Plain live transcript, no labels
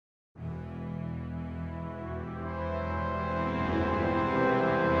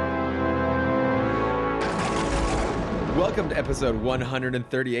Welcome to episode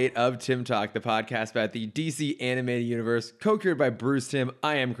 138 of Tim Talk, the podcast about the DC animated universe, co-created by Bruce Timm.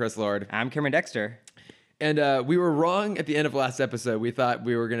 I am Chris Lord. I'm Cameron Dexter. And we were wrong at the end of last episode. We thought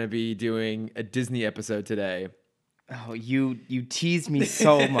we were going to be doing a Disney episode today. Oh, you teased me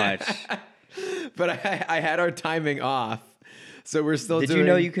so much. But I had our timing off. So we're still Did doing... you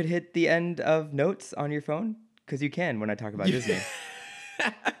know you could hit the end of notes on your phone? Because you can when I talk about Disney.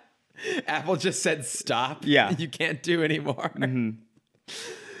 Apple just said stop. Yeah. You can't do anymore. Mm-hmm.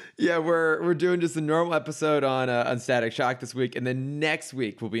 Yeah, we're doing just a normal episode on Static Shock this week, and then next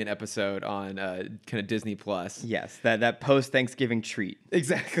week will be an episode on kind of Disney Plus. Yes, that post-Thanksgiving treat.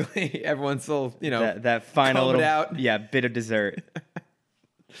 Exactly. Everyone's still, that final comb it little out. bit of dessert.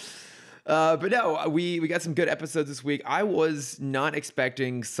 But no, we got some good episodes this week. I was not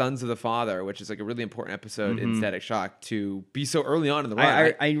expecting Sons of the Father, which is like a really important episode in Static Shock, to be so early on in the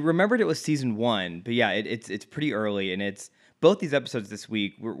run. I remembered it was season 1, but yeah, it's pretty early, and it's both these episodes this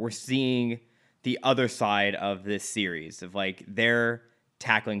week. We're seeing the other side of this series of like they're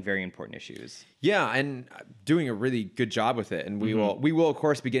tackling very important issues. Yeah, and doing a really good job with it. And we will of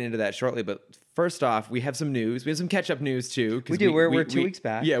course be getting into that shortly. But first off, we have some news. We have some catch-up news too. We do. We're 2 weeks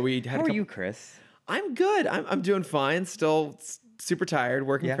back. Yeah, we had. How are you, Chris? I'm good. I'm doing fine. Still super tired,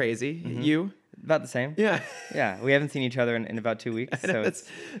 working crazy. You? About the same. Yeah. Yeah, we haven't seen each other in about 2 weeks. I know, so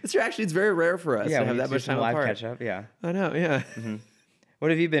it's actually it's very rare for us to have that much time live apart. catch up. Yeah. I know. Yeah.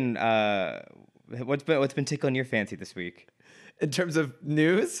 What have you been? What's been tickling your fancy this week? In terms of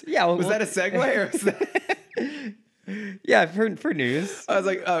news? Yeah. Was that a segue or was that... Yeah, for news. I was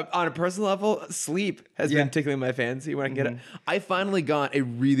like, on a personal level, sleep has been tickling my fancy when I can get it. I finally got a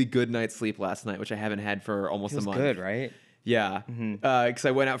really good night's sleep last night, which I haven't had for almost a month. Good, right? Yeah. Because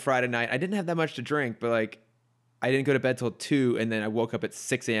I went out Friday night. I didn't have that much to drink, but like, I didn't go to bed till 2, and then I woke up at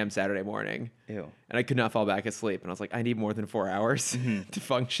 6 a.m. Saturday morning. Ew. And I could not fall back asleep. And I was like, I need more than 4 hours to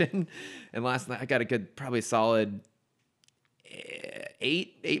function. And last night, I got a good, probably solid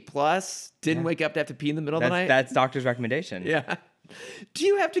 8 plus. Didn't wake up to have to pee in the middle of the night. That's doctor's recommendation. Yeah. Do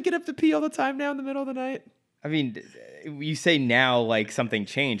you have to get up to pee all the time now in the middle of the night? I mean, you say now like something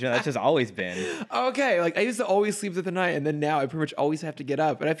changed. No, that's just always been. Okay. Like I used to always sleep through the night, and then now I pretty much always have to get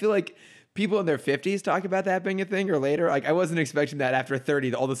up. And I feel like people in their 50s talk about that being a thing or later. Like I wasn't expecting that after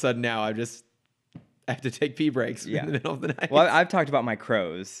 30. All of a sudden now I have to take pee breaks in the middle of the night. Well, I've talked about my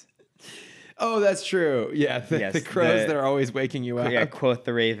crows. Oh, that's true. Yeah, the crows that are always waking you up. Yeah, quoth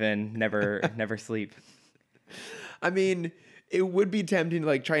the raven, never sleep. I mean, it would be tempting to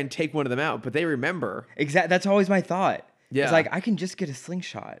like try and take one of them out, but they remember. Exactly. That's always my thought. Yeah. It's like I can just get a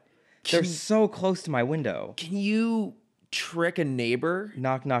slingshot. They're so close to my window. Can you trick a neighbor?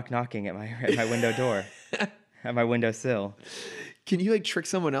 Knocking at my window door. At my windowsill. Can you like trick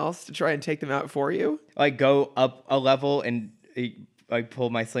someone else to try and take them out for you? Like go up a level and like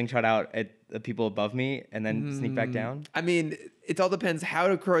pull my slingshot out at the people above me and then sneak back down? I mean, it all depends. How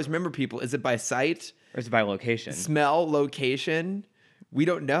do crows remember people? Is it by sight? Or is it by location? Smell, location? We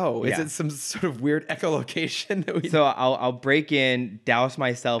don't know. Is Yeah. it some sort of weird echolocation that we... So I'll break in, douse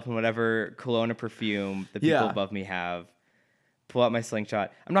myself in whatever cologne or perfume the people above me have, pull out my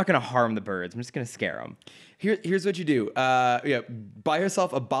slingshot. I'm not going to harm the birds. I'm just going to scare them. Here's what you do. Buy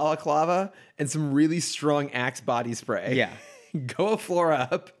yourself a balaclava and some really strong Axe body spray. Yeah. Go a floor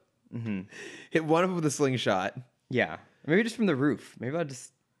up. Hit one of them with a slingshot. Yeah. Maybe just from the roof. Maybe I'll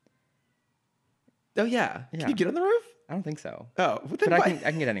just... Oh, yeah. Can you get on the roof? I don't think so. Oh. But I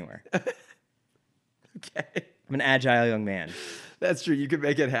can get anywhere. Okay. I'm an agile young man. That's true. You can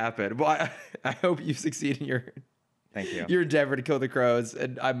make it happen. Well, I hope you succeed in Thank you. your endeavor to kill the crows,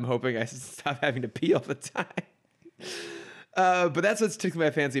 and I'm hoping I stop having to pee all the time. But that's what's tickling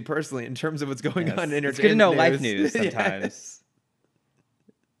my fancy personally in terms of what's going on in entertainment. It's good to know news. life news sometimes. Yes.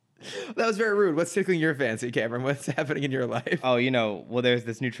 That was very rude. What's tickling your fancy, Cameron? What's happening in your life? Oh, well, there's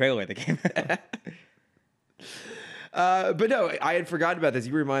this new trailer that came out. But no, I had forgotten about this.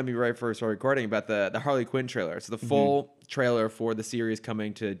 You reminded me right before we started recording about the Harley Quinn trailer. So the full trailer for the series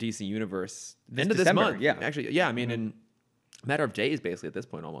coming to DC Universe end of this December, month. yeah. Actually, yeah. I mean, in a matter of days, basically, at this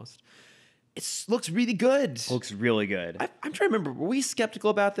point, almost. It looks really good. Looks really good. I'm trying to remember. Were we skeptical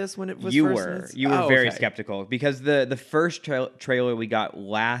about this when it was You first? were very skeptical because the first trailer we got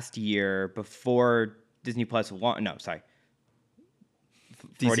last year before Disney Plus launched. No, sorry.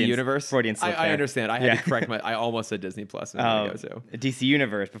 DC Universe? Freudian slip I there. understand. I had to correct I almost said Disney Plus. DC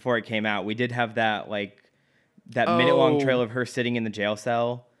Universe, before it came out, we did have that minute-long trailer of her sitting in the jail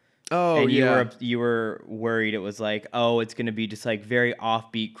cell. Oh, and yeah. you were worried it was like, oh, it's going to be just like very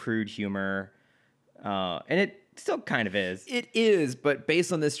offbeat, crude humor. And it still kind of is. It is, but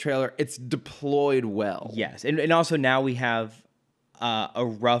based on this trailer, it's deployed well. Yes, and also now we have a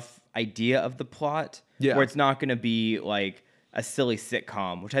rough idea of the plot, Yeah. where it's not going to be like a silly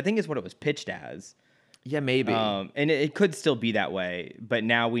sitcom, which I think is what it was pitched as. Yeah, maybe. And it could still be that way, but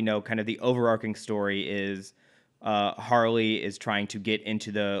now we know kind of the overarching story is Harley is trying to get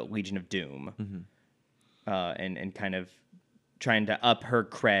into the Legion of Doom, and kind of trying to up her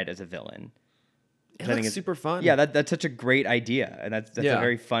cred as a villain. It I looks think it's super fun. Yeah, that's such a great idea, and that's Yeah. a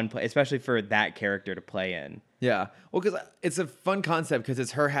very fun play, especially for that character to play in. Yeah. Well, because it's a fun concept because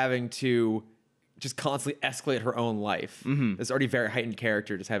it's her having to just constantly escalate her own life. It's already very heightened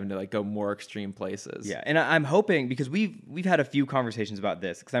character, just having to like go more extreme places. Yeah, and I'm hoping, because we've had a few conversations about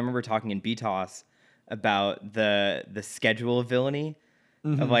this, because I remember talking in BTOS about the schedule of villainy,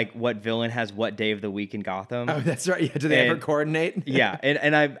 of like what villain has what day of the week in Gotham. Oh, that's right. Yeah. Do they ever And- coordinate? Yeah,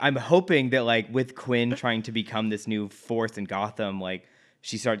 and I'm hoping that like with Quinn trying to become this new force in Gotham, like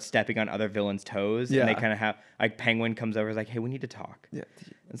she starts stepping on other villains' toes, and they Yeah. kind of have like Penguin comes over, is like, hey, we need to talk. Yeah.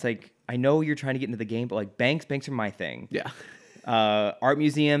 It's like, I know you're trying to get into the game, but like banks are my thing. Yeah. Art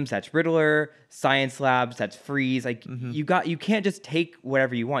museums, that's Riddler. Science labs, that's Freeze. Like you can't just take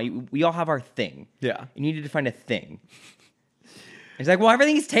whatever you want. We all have our thing. Yeah. You needed to find a thing. It's like, well,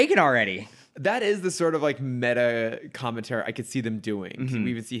 everything's taken already. That is the sort of like meta commentary I could see them doing. 'Cause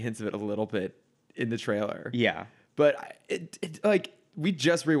we even see hints of it a little bit in the trailer. Yeah. But it like we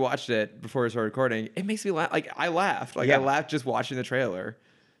just rewatched it before we started recording. It makes me laugh. Like I laughed. Like Yeah. I laughed just watching the trailer.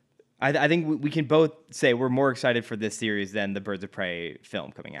 I think we can both say we're more excited for this series than the Birds of Prey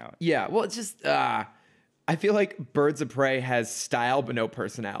film coming out. Yeah. Well, it's just I feel like Birds of Prey has style but no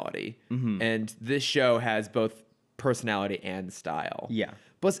personality, and this show has both personality and style. Yeah.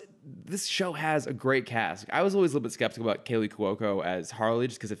 Plus, this show has a great cast. I was always a little bit skeptical about Kaylee Cuoco as Harley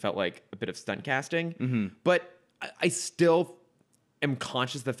just because it felt like a bit of stunt casting. But I still am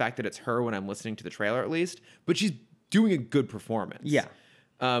conscious of the fact that it's her when I'm listening to the trailer, at least. But she's doing a good performance. Yeah.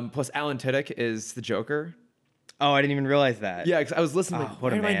 Plus, Alan Tudyk is the Joker. Oh, I didn't even realize that. Yeah, because I was listening. Oh, Like,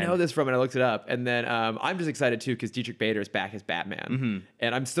 what where a do I man. know this from? And I looked it up, and then I'm just excited too because Dietrich Bader is back as Batman,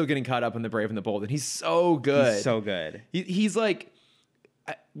 and I'm still getting caught up in The Brave and the Bold, and he's so good. He's so good. He's like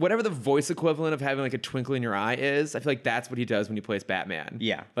whatever the voice equivalent of having like a twinkle in your eye is. I feel like that's what he does when he plays Batman.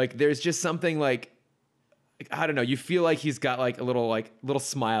 Yeah. like there's just something like I don't know. You feel like he's got like a little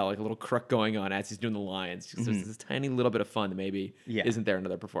smile, like a little crook going on as he's doing the lines. Just there's this tiny little bit of fun that maybe Yeah. isn't there in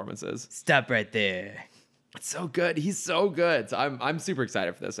other performances. Stop right there. It's so good. He's so good. So I'm super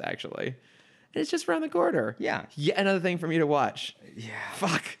excited for this actually. And it's just around the corner. Yeah. Yet another thing for me to watch. Yeah.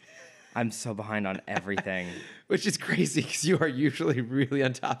 Fuck. I'm so behind on everything. Which is crazy because you are usually really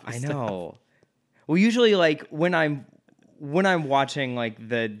on top of I stuff. know. Well, usually like when I'm watching like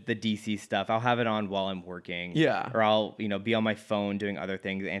the DC stuff, I'll have it on while I'm working. Yeah. Or I'll, be on my phone doing other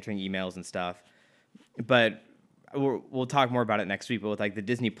things, answering emails and stuff. But we'll talk more about it next week. But with like the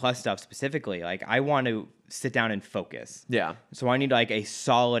Disney Plus stuff specifically, like I want to sit down and focus. Yeah. So I need like a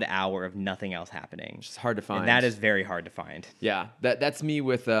solid hour of nothing else happening. It's hard to find. And that is very hard to find. Yeah. That's me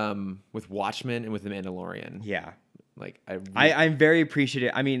with Watchmen and with The Mandalorian. Yeah. Like I'm very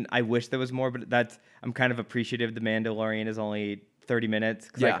appreciative. I mean, I wish there was more, but I'm kind of appreciative The Mandalorian is only 30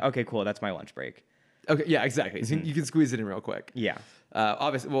 minutes. 'Cause Yeah. like, okay, cool. That's my lunch break. okay. Yeah. Exactly. So you can squeeze it in real quick. Yeah.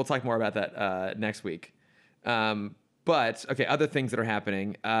 Obviously, we'll talk more about that next week. But okay, other things that are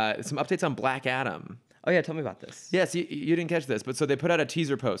happening. Some updates on Black Adam. Oh, yeah. Tell me about this. Yes, you didn't catch this, but so they put out a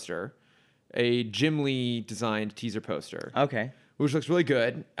teaser poster, a Jim Lee designed teaser poster, Okay. which looks really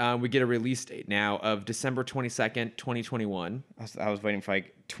good. We get a release date now of December 22nd, 2021. I was waiting for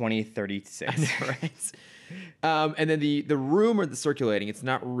like 2036. Right. And then the rumor that's circulating, it's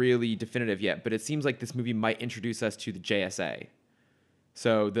not really definitive yet, but it seems like this movie might introduce us to the JSA.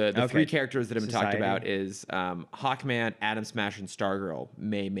 So the Okay. three characters that have been talked Society. about is Hawkman, Atom Smasher, and Stargirl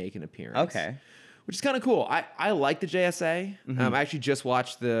may make an appearance. Okay. Which is kind of cool. I like the JSA. Mm-hmm. I actually just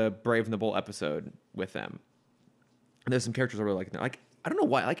watched the Brave and the Bold episode with them. And there's some characters I really like in there. Like, I don't know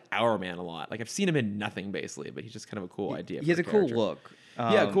why, I like Hourman a lot. Like, I've seen him in nothing, basically, but he's just kind of a cool idea. He has for a cool character. look.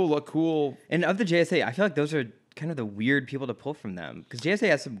 Yeah, cool look, cool. And of the JSA, I feel like those are kind of the weird people to pull from them. Because JSA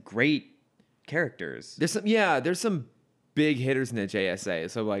has some great characters. There's some big hitters in the JSA.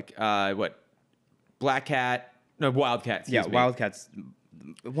 So, like, Wildcat. Yeah, Wildcat's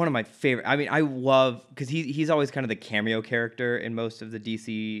one of my favorite. I mean, I love because he's always kind of the cameo character in most of the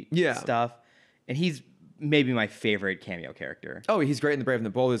DC stuff, and he's maybe my favorite cameo character. Oh, he's great in The Brave and the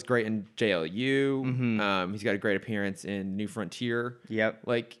Bold. He's great in JLU. Mm-hmm. He's got a great appearance in New Frontier. Yep.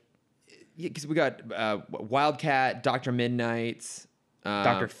 Like, because we got Wildcat, Dr. Midnight,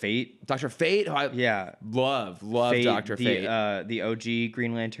 Dr. Fate. Dr. Fate. Oh, I Yeah. love Fate, Dr. Fate. The OG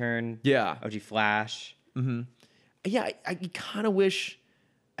Green Lantern. Yeah. OG Flash. Yeah, I kind of wish.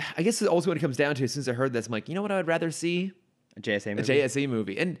 I guess also what it comes down to, since I heard this, I'm like, you know what I would rather see? A JSA movie. A JSA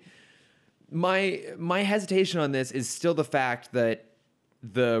movie. And my hesitation on this is still the fact that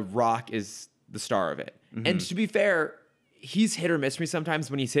The Rock is the star of it. And to be fair, he's hit or miss for me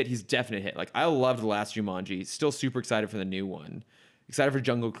sometimes. When he's hit, he's definite hit. Like, I loved the last Jumanji. Still super excited for the new one. Excited for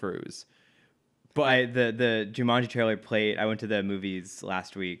Jungle Cruise. But the Jumanji trailer played. I went to the movies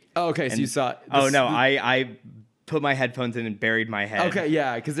last week. oh, okay, so you saw. I put my headphones in and buried my head. Okay,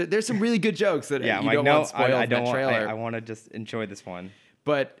 yeah, because there's some really good jokes that Yeah, you I'm like, don't no, want spoiled I from don't that want. trailer. I want to just enjoy this one.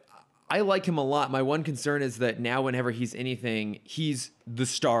 But I like him a lot. My one concern is that now whenever he's anything, he's the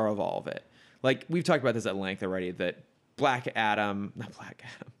star of all of it. Like, we've talked about this at length already, that Black Adam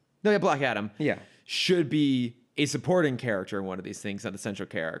Yeah. should be a supporting character in one of these things, not the central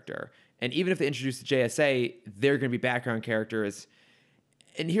character. And even if they introduce the JSA, they're going to be background characters.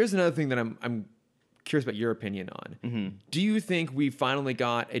 And here's another thing that I'm curious about your opinion on. Do you think we finally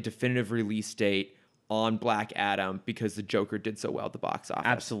got a definitive release date on Black Adam because the Joker did so well at the box office?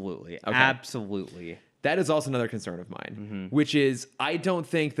 Absolutely. Okay. Absolutely. That is also another concern of mine, which is I don't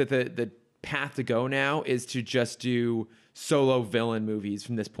think that the path to go now is to just do solo villain movies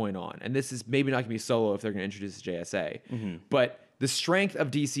from this point on. And this is maybe not going to be solo if they're going to introduce the JSA. But the strength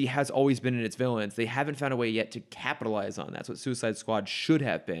of DC has always been in its villains. They haven't found a way yet to capitalize on that. That's what Suicide Squad should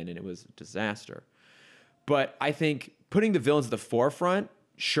have been, and it was a disaster. But I think putting the villains at the forefront,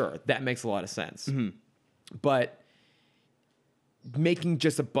 sure, that makes a lot of sense. But making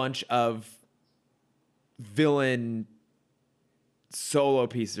just a bunch of villain solo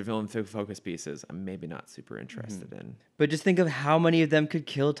pieces or villain focus pieces, I'm maybe not super interested in. But just think of how many of them could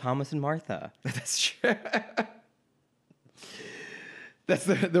kill Thomas and Martha. That's true. That's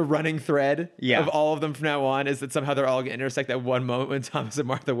the running thread of all of them from now on, is that somehow they're all going to intersect that one moment when Thomas and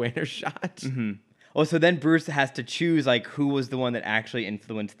Martha Wayne are shot. Oh, so then Bruce has to choose like who was the one that actually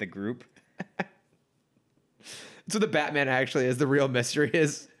influenced the group. So the Batman actually is the real mystery,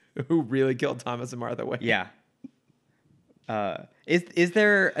 is who really killed Thomas and Martha Wayne. Yeah. Is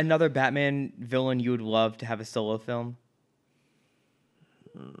there another Batman villain you would love to have a solo film?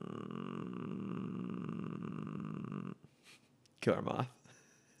 Killer Moth.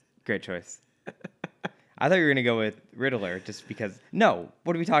 Great choice. I thought you were going to go with Riddler just because... No,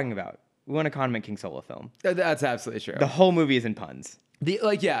 what are we talking about? We want a Condiment King solo film. That's absolutely true. The whole movie is in puns.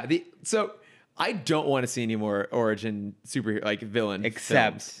 So I don't want to see any more origin superhero villain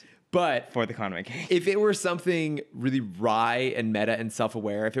Except films. But for the Condiment King. If it were something really wry and meta and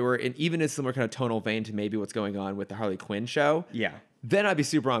self-aware, if it were in even a similar kind of tonal vein to maybe what's going on with the Harley Quinn show, then I'd be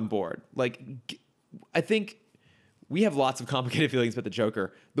super on board. I think we have lots of complicated feelings about the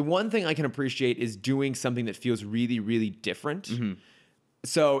Joker. The one thing I can appreciate is doing something that feels really, really different.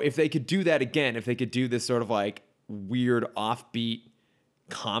 So if they could do that again, if they could do this sort of weird offbeat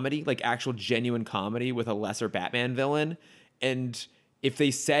comedy, actual genuine comedy with a lesser Batman villain, and if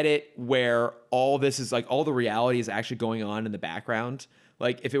they set it where all this is all the reality is actually going on in the background,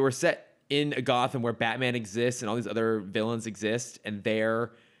 if it were set in a Gotham where Batman exists and all these other villains exist, and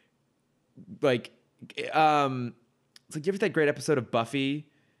they're it's you ever that great episode of Buffy?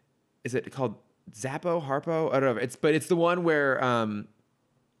 Is it called Zappo? Harpo? I don't know. It's the one where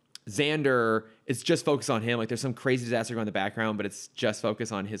Xander is just focused on him. There's some crazy disaster going in the background, but it's just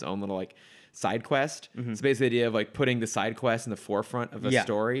focused on his own little side quest. It's basically the idea of putting the side quest in the forefront of a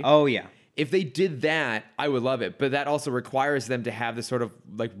story. Oh yeah. If they did that, I would love it. But that also requires them to have this sort of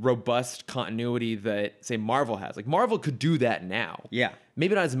robust continuity that say Marvel has. Marvel could do that now. Yeah.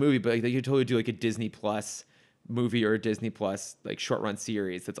 Maybe not as a movie, but they could totally do a Disney Plus movie or a Disney Plus short run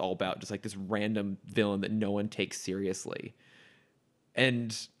series that's all about just this random villain that no one takes seriously.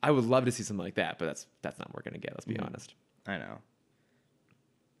 And I would love to see something like that, but that's not what we're gonna get. Let's be honest. I know.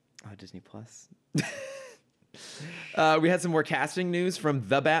 Oh, Disney Plus. We had some more casting news from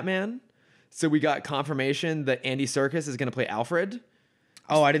The Batman. So we got confirmation that Andy Serkis is gonna play Alfred.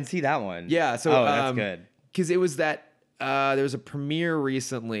 Oh, I didn't see that one. Yeah. So that's good. Because it was that. There was a premiere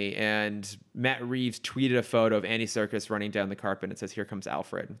recently, and Matt Reeves tweeted a photo of Andy Serkis running down the carpet, and it says, "Here comes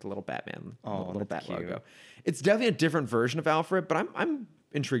Alfred," with the little Batman, little Bat cute. logo. It's definitely a different version of Alfred, but I'm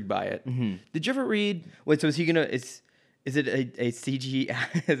intrigued by it. Did you ever read? Wait, so is he gonna? Is it a CG?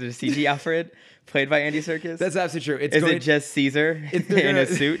 Is it a CG Alfred played by Andy Serkis? That's absolutely true. Is it just Caesar in a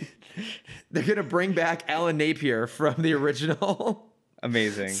suit? They're gonna bring back Alan Napier from the original.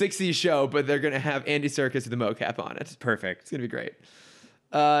 Amazing 60s show, but they're gonna have Andy Serkis with the mocap on it. Perfect. It's gonna be great.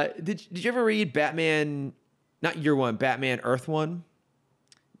 Did you ever read Batman? Not Year One, Batman Earth One.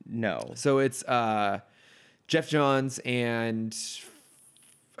 No. So it's Jeff Johns and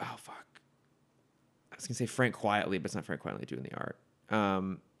oh fuck, I was gonna say Frank Quietly, but it's not Frank Quietly doing the art.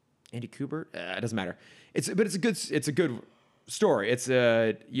 Andy Kubert, it doesn't matter. It's a good story. It's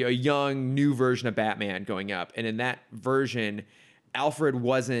a young new version of Batman going up, and in that version, Alfred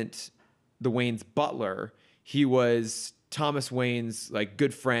wasn't the Wayne's butler. He was Thomas Wayne's like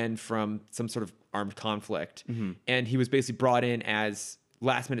good friend from some sort of armed conflict, and he was basically brought in as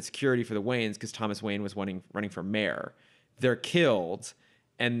last minute security for the Waynes because Thomas Wayne was running for mayor. They're killed,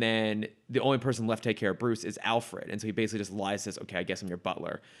 and then the only person left to take care of Bruce is Alfred, and so he basically just lies, says, "Okay, I guess I'm your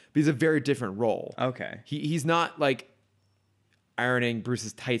butler," but he's a very different role. Okay. He's not like ironing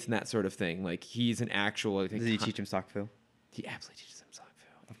Bruce's tights and that sort of thing. Like he's an actual. Does he teach him sock fu? He absolutely teaches him sock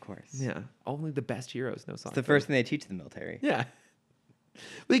fu. Of course. Yeah, only the best heroes know sock It's the fu. first thing they teach the military. Yeah.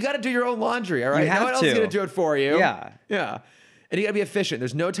 Well, you got to do your own laundry, all right? You have no one else to. is going to do it for you. Yeah. Yeah. And you got to be efficient.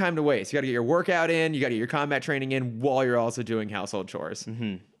 There's no time to waste. You got to get your workout in. You got to get your combat training in while you're also doing household chores.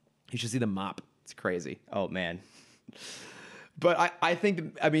 Mm-hmm. You should see the mop. It's crazy. Oh, man. But I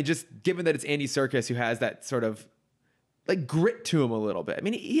think, I mean, just given that it's Andy Serkis who has that sort of like grit to him a little bit. I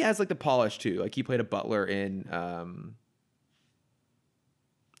mean, he has like the polish too. Like he played a butler in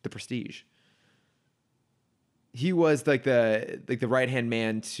The Prestige. He was like the right-hand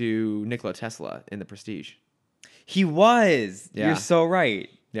man to Nikola Tesla in The Prestige. He was. Yeah. You're so right.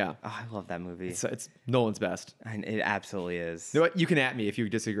 Yeah. Oh, I love that movie. It's Nolan's best. And it absolutely is. You know what? You can at me if you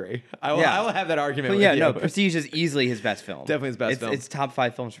disagree. I will have that argument But with yeah, you. no, Prestige is easily his best film. Definitely his best film. It's top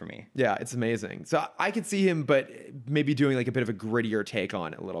 5 films for me. Yeah, it's amazing. So I could see him, but maybe doing like a bit of a grittier take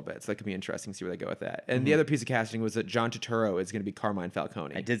on it a little bit. So that could be interesting to see where they go with that. And the other piece of casting was that John Turturro is going to be Carmine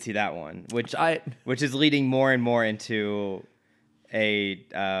Falcone. I did see that one, which is leading more and more into a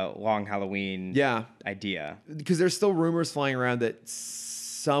Long Halloween idea. Because there's still rumors flying around that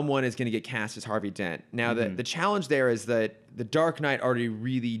someone is going to get cast as Harvey Dent. Now, the challenge there is that The Dark Knight already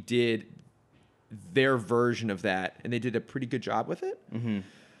really did their version of that, and they did a pretty good job with it. Mm-hmm.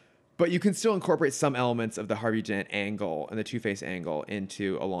 But you can still incorporate some elements of the Harvey Dent angle and the Two-Face angle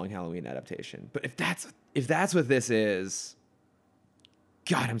into a Long Halloween adaptation. But if that's what this is,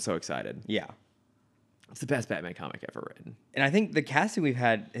 God, I'm so excited. Yeah. It's the best Batman comic ever written. And I think the casting we've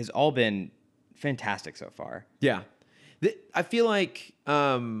had has all been fantastic so far. Yeah. I feel like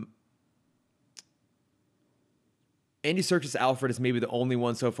Andy Serkis' Alfred is maybe the only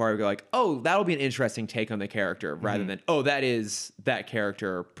one so far who go like, oh, that'll be an interesting take on the character, rather than, oh, that is that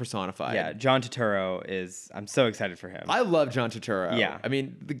character personified. Yeah, John Turturro I'm so excited for him. I love John Turturro. Yeah. I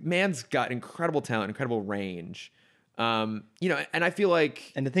mean, the man's got incredible talent, incredible range. And I feel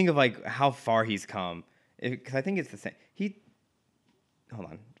like... And to think of like how far he's come, because I think it's the same. Hold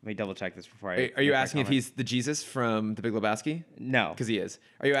on. Let me double check this before I... Are you asking if he's the Jesus from The Big Lebowski? No. Because he is.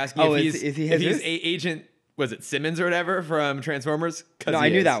 Are you asking if he's Agent... Was it Simmons or whatever from Transformers? No, I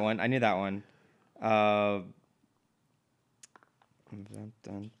knew that one.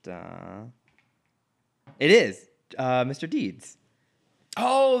 It is Mr. Deeds.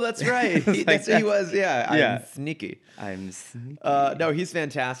 Oh, that's right. He was. Yeah. I'm sneaky. No, he's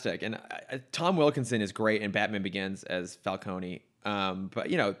fantastic, and Tom Wilkinson is great in Batman Begins as Falcone. But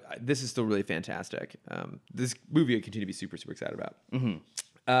this is still really fantastic. This movie I continue to be super, super excited about.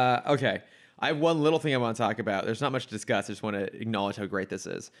 Mm-hmm. Okay. I have one little thing I want to talk about. There's not much to discuss. I just want to acknowledge how great this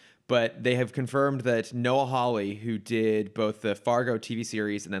is. But they have confirmed that Noah Hawley, who did both the Fargo TV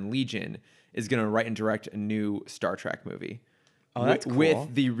series and then Legion, is going to write and direct a new Star Trek movie. Oh, that's cool.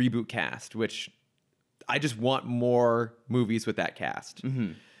 With the reboot cast, which I just want more movies with that cast.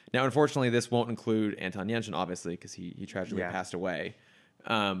 Mm-hmm. Now, unfortunately, this won't include Anton Yelchin, obviously, because he tragically passed away.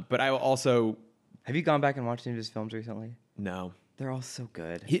 But I will also... Have you gone back and watched any of his films recently? No. They're all so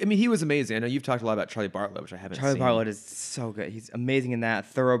good. He was amazing. I know you've talked a lot about Charlie Bartlett, which I haven't seen. Charlie Bartlett is so good. He's amazing in that.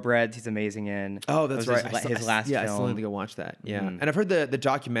 Thoroughbreds, he's amazing in. Oh, that's right. His last film. Yeah, I still need to go watch that. Yeah. Mm-hmm. And I've heard the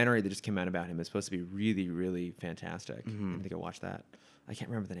documentary that just came out about him is supposed to be really, really fantastic. Mm-hmm. I need to go watch that. I can't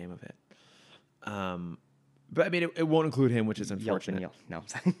remember the name of it. But I mean, it won't include him, which is unfortunate. No.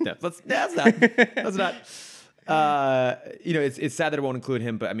 That's not. It's sad that it won't include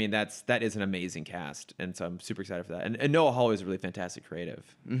him, but I mean that is an amazing cast, and so I'm super excited for that. And Noah Hawley is a really fantastic creative.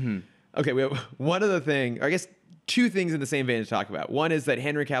 Mm-hmm. Okay, we have one other thing, or I guess two things in the same vein to talk about. One is that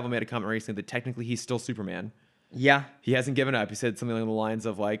Henry Cavill made a comment recently that technically he's still Superman. Yeah, he hasn't given up. He said something along the lines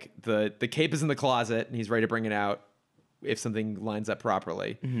of like the cape is in the closet and he's ready to bring it out if something lines up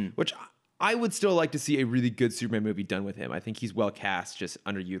properly. Mm-hmm. Which I would still like to see a really good Superman movie done with him. I think he's well cast, just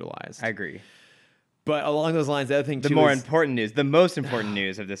underutilized. I agree. But along those lines, the other thing too the most important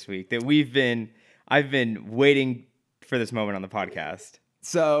news of this week that I've been waiting for this moment on the podcast.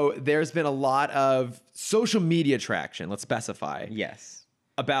 So there's been a lot of social media traction, let's specify, Yes.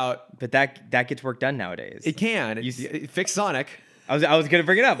 about But that gets work done nowadays. it can. You It fix Sonic. I was gonna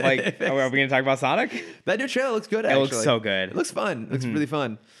bring it up. Like, are we gonna talk about Sonic? That new trailer looks good, It actually. looks so good. It looks fun. It looks really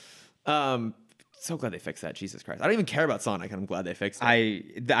fun. So glad they fixed that. Jesus Christ. I don't even care about Sonic, and I'm glad they fixed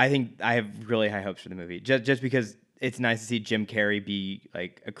it. I think I have really high hopes for the movie. Just because it's nice to see Jim Carrey be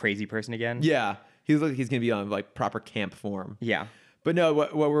like a crazy person again. Yeah. He looks like he's going to be on like proper camp form. Yeah. But no,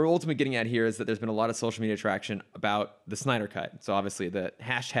 what we're ultimately getting at here is that there's been a lot of social media traction about the Snyder Cut. So obviously the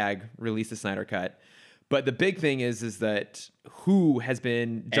hashtag release the Snyder Cut. But the big thing is that who has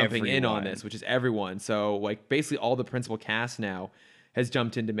been jumping in on Everyone. this, which is everyone. So like basically all the principal cast now has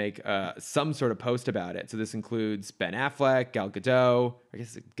jumped in to make some sort of post about it. So this includes Ben Affleck, Gal Gadot,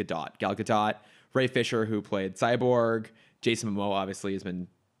 Gal Gadot, Ray Fisher, who played Cyborg, Jason Momoa obviously has been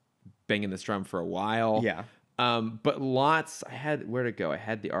banging this drum for a while. Yeah. But lots, where'd it go? I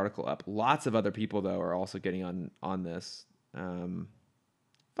had the article up. Lots of other people though are also getting on this.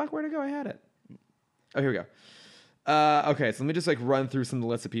 Where'd it go? I had it. Oh, here we go. Okay, so let me just like run through some of the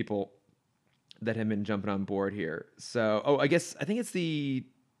lists of people that have been jumping on board here. So, I think it's the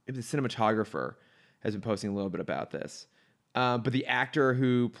cinematographer has been posting a little bit about this. But the actor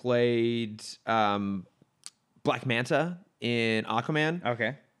who played Black Manta in Aquaman,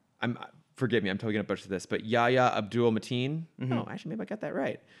 Okay. forgive me, I'm totally gonna butcher this, but Yahya Abdul Mateen. No, actually, maybe I got that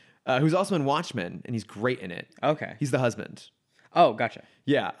right. Who's also in Watchmen, and he's great in it. Okay. He's the husband. Oh, gotcha.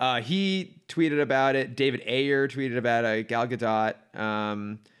 Yeah, he tweeted about it. David Ayer tweeted about it. Gal Gadot,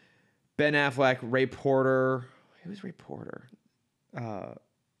 Ben Affleck, Ray Porter. Who's Ray Porter? Is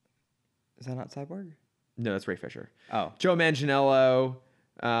that not Cyborg? No, that's Ray Fisher. Oh. Joe Manganiello.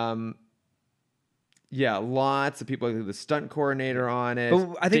 Yeah, lots of people. Like the stunt coordinator on it.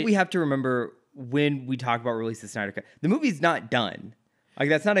 But I think we have to remember when we talk about release the Snyder Cut, the movie's not done. Like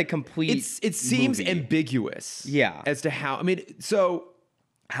that's not a complete. It seems movie. ambiguous. Yeah. As to how. I mean, so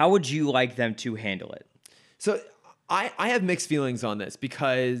How would you like them to handle it? I have mixed feelings on this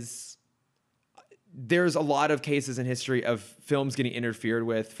because there's a lot of cases in history of films getting interfered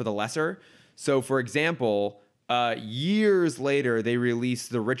with for the lesser. So, for example, years later, they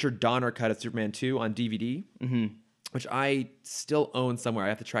released the Richard Donner cut of Superman 2 on DVD, which I still own somewhere. I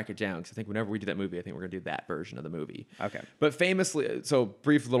have to track it down because I think whenever we do that movie, I think we're going to do that version of the movie. Okay. But famously, so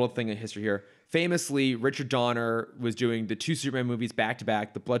brief little thing in history here. Famously, Richard Donner was doing the two Superman movies back to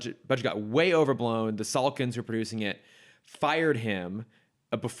back. The budget got way overblown. The Salkins who were producing it fired him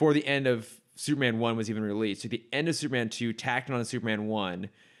before the end of Superman 1 was even released. So the end of Superman 2 tacked on to Superman 1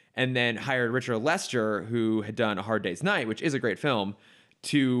 and then hired Richard Lester, who had done A Hard Day's Night, which is a great film,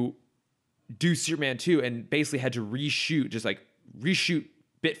 to do Superman 2 and basically had to reshoot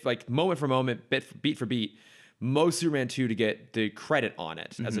bit like moment for moment, beat for beat, most Superman 2 to get the credit on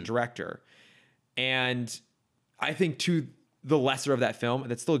it as a director. And I think to the lesser of that film,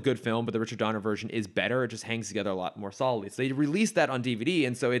 that's still a good film, but the Richard Donner version is better. It just hangs together a lot more solidly. So they released that on DVD,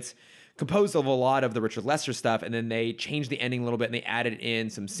 and so it's composed of a lot of the Richard Lester stuff, and then they changed the ending a little bit and they added in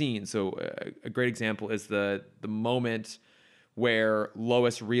some scenes. So a great example is the moment where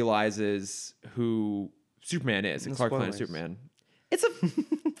Lois realizes who Superman is, and Clark Kent is Superman. It's a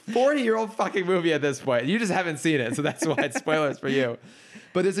 40-year-old fucking movie at this point. You just haven't seen it, so that's why it's spoilers for you.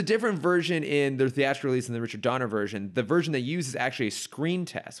 But there's a different version in their theatrical release than the Richard Donner version. The version they use is actually a screen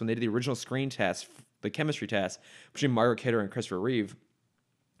test. When they did the original screen test, the chemistry test between Margaret Kidder and Christopher Reeve,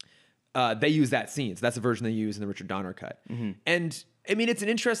 they use that scene. So that's the version they use in the Richard Donner cut. And I mean, it's an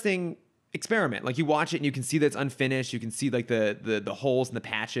interesting experiment. Like you watch it and you can see that it's unfinished. You can see like the holes and the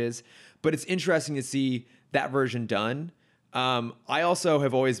patches. But it's interesting to see that version done. I also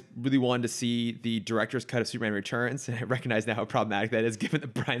have always really wanted to see the director's cut of Superman Returns, and I recognize now how problematic that is, given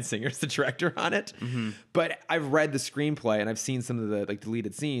that Bryan Singer's the director on it. But I've read the screenplay and I've seen some of the like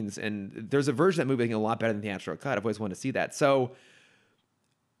deleted scenes, and there's a version of that movie I think a lot better than the theatrical cut. I've always wanted to see that. So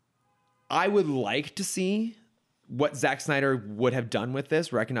I would like to see what Zack Snyder would have done with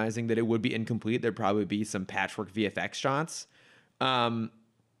this, recognizing that it would be incomplete. There'd probably be some patchwork VFX shots.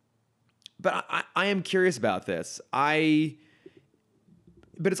 But I am curious about this. But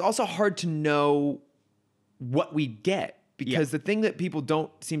it's also hard to know what we get, because the thing that people don't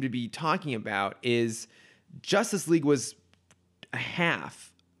seem to be talking about is Justice League was a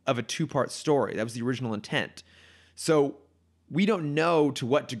half of a two-part story. That was the original intent. So we don't know to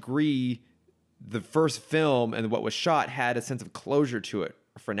what degree the first film and what was shot had a sense of closure to it,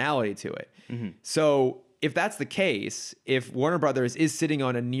 or finality to it. So if that's the case, if Warner Brothers is sitting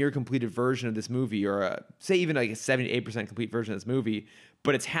on a near completed version of this movie, or say even like a 78% complete version of this movie,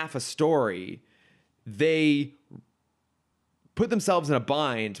 but it's half a story, they put themselves in a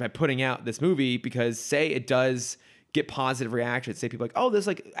bind by putting out this movie because say it does get positive reactions, say people are like, oh, this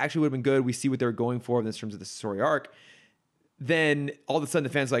like actually would have been good. We see what they're going for in terms of the story arc. Then all of a sudden the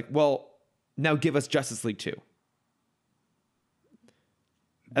fans are like, well, now give us Justice League 2.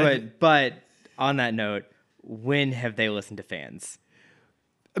 But on that note, when have they listened to fans?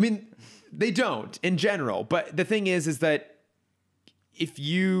 I mean, they don't in general. But the thing is that if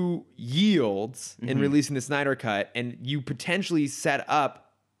you yield in releasing the Snyder Cut and you potentially set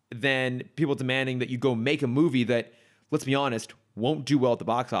up then people demanding that you go make a movie that, let's be honest, won't do well at the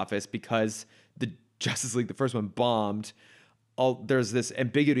box office because the Justice League, the first one, bombed. There's this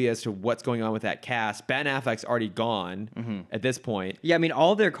ambiguity as to what's going on with that cast. Ben Affleck's already gone at this point. Yeah, I mean,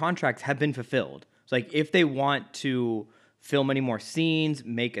 all their contracts have been fulfilled. So, like, if they want to film any more scenes,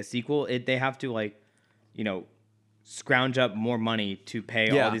 make a sequel, they have to, like, you know, scrounge up more money to pay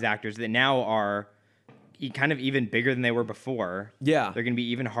all these actors that now are kind of even bigger than they were before. Yeah. They're going to be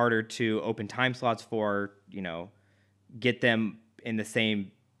even harder to open time slots for, you know, get them in the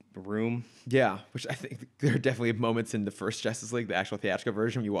same room. Yeah, which I think there are definitely moments in the first Justice League, the actual theatrical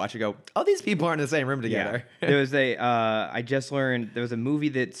version, when you watch it go, oh, these people aren't in the same room together. Yeah. There was I just learned there was a movie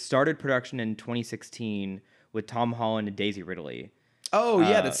that started production in 2016 with Tom Holland and Daisy Ridley. Oh,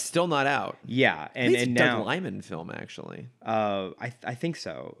 yeah, that's still not out. Yeah, I think it's and a now Doug Liman film, actually. I think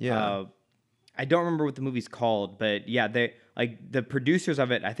so. Yeah. I don't remember what the movie's called, but yeah, they like the producers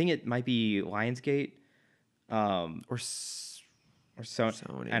of it. I think it might be Lionsgate, or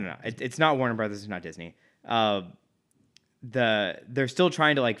Sony. I don't know. It's not Warner Brothers. It's not Disney. They're still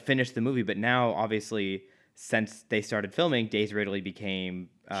trying to like finish the movie, but now obviously since they started filming, Daisy Ridley became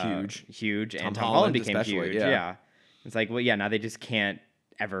huge, and Tom Holland became huge. Yeah. It's like, well, yeah, now they just can't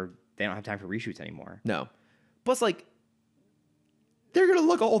ever. They don't have time for reshoots anymore. No. Plus, like, they're gonna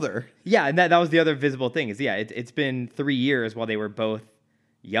look older. Yeah, and that was the other visible thing. Is it's been 3 years while they were both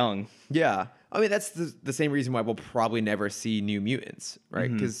young. Yeah. I mean, that's the same reason why we'll probably never see New Mutants,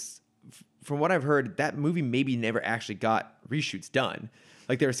 right? Because from what I've heard, that movie maybe never actually got reshoots done.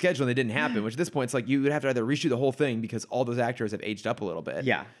 Like, they were scheduled and they didn't happen, which at this point, it's like you would have to either reshoot the whole thing because all those actors have aged up a little bit.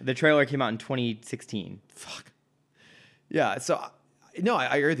 Yeah, the trailer came out in 2016. Fuck. Yeah, so, no,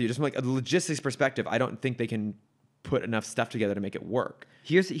 I agree with you. Just from like a logistics perspective, I don't think they can put enough stuff together to make it work.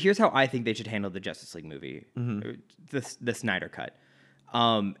 Here's how I think they should handle the Justice League movie, the Snyder Cut.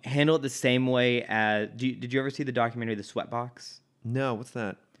 Handle it the same way as... Did you ever see the documentary The Sweatbox? No, what's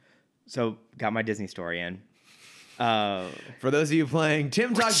that? So, got my Disney story in. For those of you playing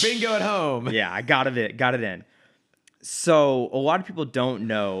Tim Talk Bingo at home. Yeah, I got it in. So, a lot of people don't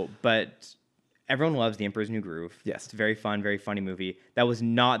know, but everyone loves The Emperor's New Groove. Yes. It's a very fun, very funny movie. That was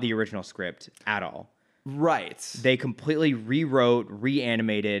not the original script at all. Right. They completely rewrote,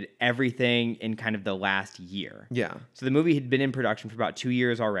 reanimated everything in kind of the last year. Yeah. So the movie had been in production for about 2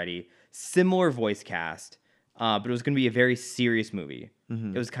 years already. Similar voice cast, but it was going to be a very serious movie.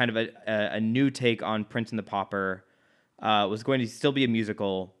 It was kind of a new take on Prince and the Pauper. It was going to still be a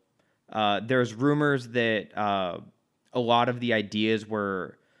musical. There's rumors that a lot of the ideas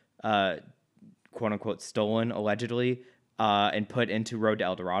were quote unquote stolen, allegedly, and put into Road to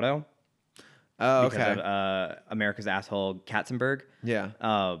El Dorado. Oh, okay. Because of America's asshole Katzenberg. Yeah.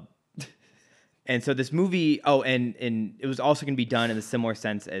 And so this movie, and it was also going to be done in a similar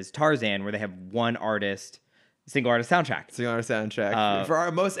sense as Tarzan, where they have one artist, single artist soundtrack. Single artist soundtrack. For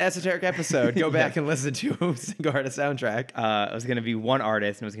our most esoteric episode, go back and listen to single artist soundtrack. It was going to be one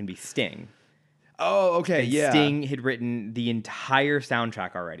artist, and it was going to be Sting. Oh, okay, And yeah. Sting had written the entire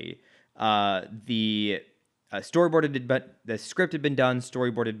soundtrack already. The storyboard had been, the script had been done,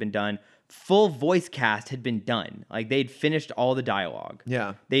 storyboard had been done. Full voice cast had been done. Like, they'd finished all the dialogue.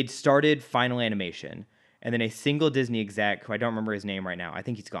 Yeah. They'd started final animation. And then a single Disney exec, who I don't remember his name right now, I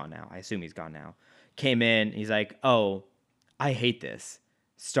think he's gone now. I assume he's gone now, came in. And he's like, oh, I hate this.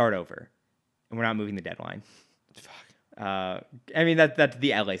 Start over. And we're not moving the deadline. Fuck. I mean, that's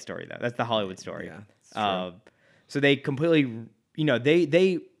the LA story, though. That's the Hollywood story. Yeah, that's true. So they completely,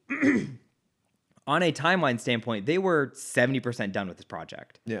 they on a timeline standpoint, they were 70% done with this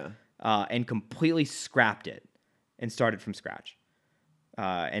project. Yeah. And completely scrapped it and started from scratch.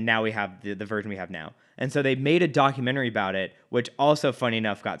 And now we have the version we have now. And so they made a documentary about it, which also, funny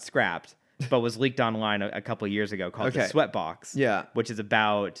enough, got scrapped, but was leaked online a couple of years ago called The Sweatbox. Yeah. Which is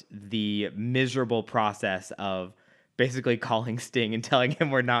about the miserable process of basically calling Sting and telling him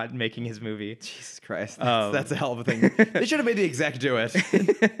we're not making his movie. Jesus Christ. That's a hell of a thing. They should have made the exec do it.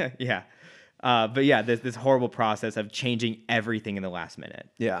 Yeah. But yeah, this horrible process of changing everything in the last minute.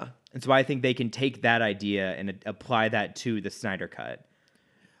 Yeah. And so I think they can take that idea and apply that to the Snyder Cut.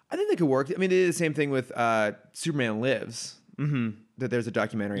 I think they could work. I mean, they did the same thing with Superman Lives. that there's a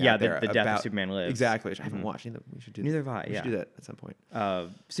documentary Yeah, out there the Death of about Superman Lives. Exactly, which I haven't watched either. We should do Neither have I, We should yeah. do that at some point.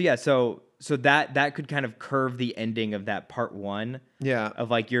 So that could kind of curve the ending of that part 1. Yeah. Of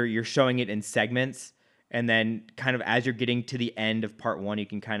like you're showing it in segments, and then kind of as you're getting to the end of part 1, you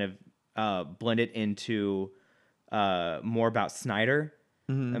can kind of blend it into more about Snyder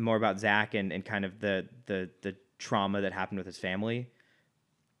and more about Zack and kind of the trauma that happened with his family.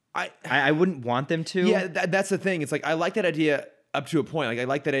 I wouldn't want them to. Yeah, that's the thing. It's like I like that idea up to a point. Like I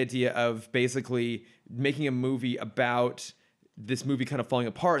like that idea of basically making a movie about this movie kind of falling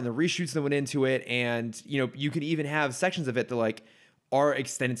apart and the reshoots that went into it, and you could even have sections of it that like are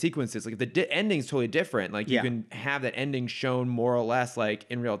extended sequences. Like if the ending's totally different, like you can have that ending shown more or less like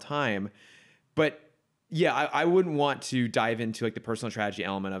in real time. But yeah, I wouldn't want to dive into like the personal tragedy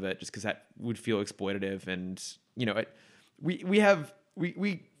element of it just because that would feel exploitative. And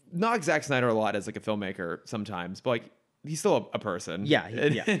we knock Zack Snyder a lot as like a filmmaker sometimes, but like he's still a person. Yeah,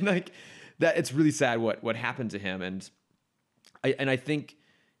 and like that, it's really sad what happened to him. And I think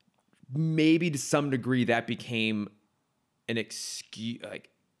maybe to some degree that became an excuse. Like,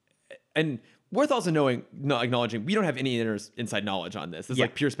 and worth also acknowledging we don't have any inside knowledge on this. It's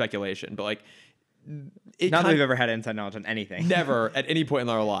like pure speculation, but like. Not that we've ever had inside knowledge on anything. Never at any point in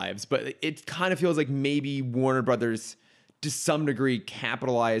our lives, but it kind of feels like maybe Warner Brothers to some degree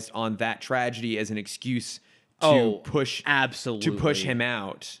capitalized on that tragedy as an excuse to push him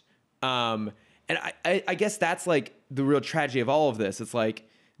out. And I guess that's like the real tragedy of all of this. It's like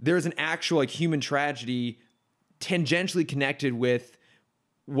there's an actual like human tragedy tangentially connected with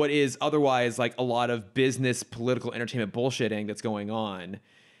what is otherwise like a lot of business, political, entertainment bullshitting that's going on.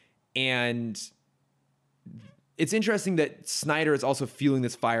 And it's interesting that Snyder is also feeling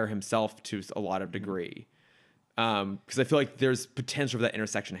this fire himself to a lot of degree. Because I feel like there's potential for that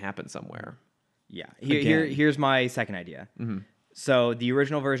intersection to happen somewhere. Yeah. Here's my second idea. Mm-hmm. So the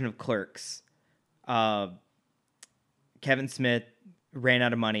original version of Clerks, Kevin Smith ran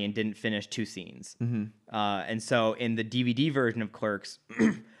out of money and didn't finish 2 scenes. Mm-hmm. And so in the DVD version of Clerks,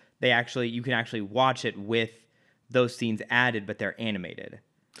 you can actually watch it with those scenes added, but they're animated.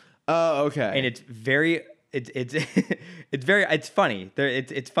 Oh, okay. And it's very it's funny.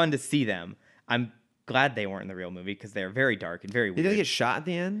 It's fun to see them. I'm glad they weren't in the real movie because they're very dark and very weird. Did they get shot at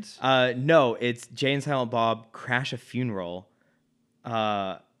the end? No, it's Jay and Silent Bob crash a funeral,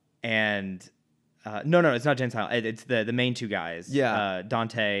 no, it's not Jay and Silent. It's the main 2 guys. Yeah,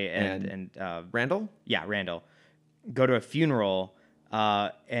 Dante and Randall. Yeah, Randall go to a funeral,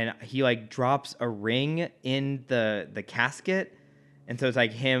 and he like drops a ring in the casket. And so it's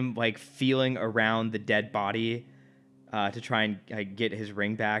like him like feeling around the dead body to try and like, get his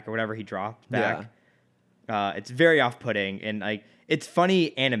ring back or whatever he dropped back. Yeah. It's very off-putting and like it's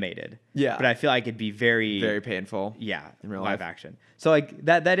funny animated. Yeah. But I feel like it'd be very very painful. Yeah, in real live action. So like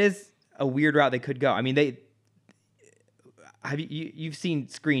that is a weird route they could go. I mean, you've seen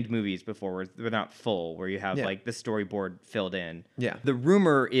screened movies before where they're not full, where you have like the storyboard filled in. Yeah. The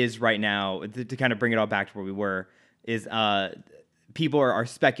rumor is right now to kind of bring it all back to where we were is people are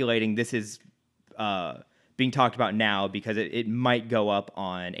speculating this is being talked about now because it might go up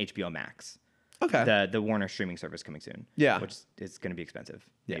on HBO Max. Okay. The Warner streaming service coming soon. Yeah. Which is going to be expensive,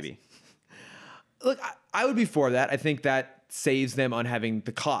 maybe. Look, I would be for that. I think that saves them on having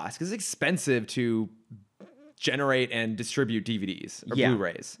the cost because it's expensive to generate and distribute DVDs or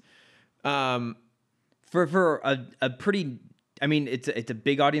Blu-rays. For a pretty... I mean, it's a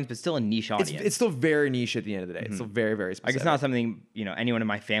big audience, but still a niche audience. It's still very niche at the end of the day. Mm-hmm. It's still very, very specific. Like it's not something anyone in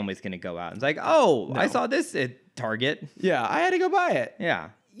my family is going to go out and it's like, no. I saw this at Target. Yeah, I had to go buy it. Yeah.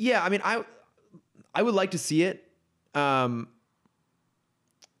 Yeah, I mean, I would like to see it.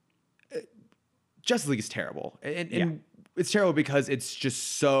 Justice League is terrible, and it's terrible because it's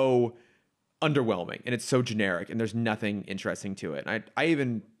just so underwhelming and it's so generic, and there's nothing interesting to it. And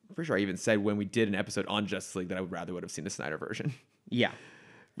I'm pretty sure I even said when we did an episode on Justice League that I would have seen the Snyder version. Yeah.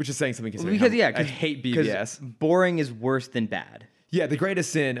 Which is saying something because I hate BVS. Boring is worse than bad. Yeah, the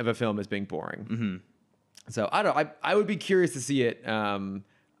greatest sin of a film is being boring. Mm-hmm. So I don't know. I would be curious to see it.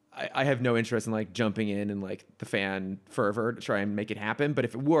 I have no interest in like jumping in and like the fan fervor to try and make it happen. But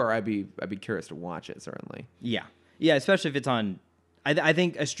if it were, I'd be curious to watch it, certainly. Yeah. Yeah, especially if it's on... I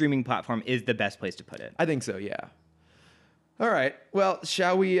think a streaming platform is the best place to put it. I think so, yeah. All right. Well,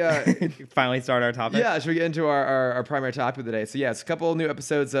 shall we... finally start our topic? Yeah, should we get into our primary topic of the day? So, yeah, it's a couple new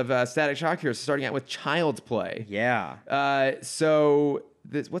episodes of Static Shock here. So starting out with Child's Play. Yeah. So,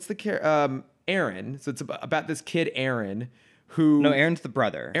 what's the... Aaron. So it's about this kid, Aaron, who... No, Aaron's the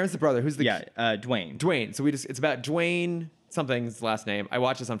brother. Aaron's the brother. Who's the... Yeah, Dwayne. Dwayne. So it's about Dwayne... Something's last name. I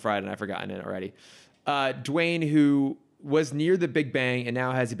watched this on Friday and I've forgotten it already. Dwayne, who was near the Big Bang and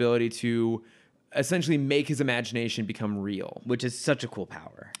now has the ability to essentially make his imagination become real. Which is such a cool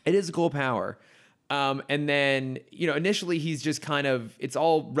power. It is a cool power. And then, initially he's just kind of, it's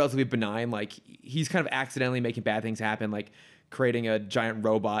all relatively benign. Like he's kind of accidentally making bad things happen, like creating a giant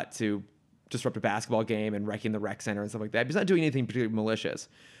robot to disrupt a basketball game and wrecking the rec center and stuff like that. He's not doing anything particularly malicious.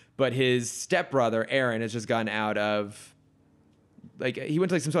 But his stepbrother, Aaron, has just gotten out of, like, he went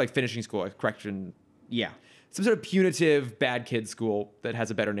to like some sort of like finishing school, like correction. Yeah. Some sort of punitive bad kid school that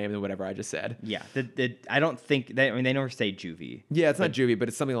has a better name than whatever I just said. Yeah. I don't think, they never say juvie. Yeah, it's not juvie, but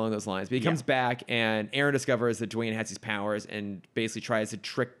it's something along those lines. But he comes back, and Aaron discovers that Dwayne has these powers and basically tries to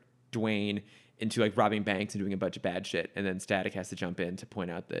trick Dwayne into like robbing banks and doing a bunch of bad shit. And then Static has to jump in to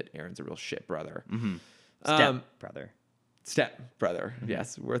point out that Aaron's a real shit brother. Mm-hmm. Step brother. Mm-hmm.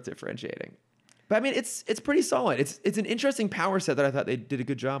 Yes, worth differentiating. But I mean, it's pretty solid. It's an interesting power set that I thought they did a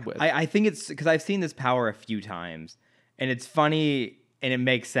good job with. I think it's because I've seen this power a few times, and it's funny and it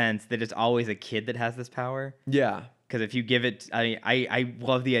makes sense that it's always a kid that has this power. Yeah. Because if you give it, I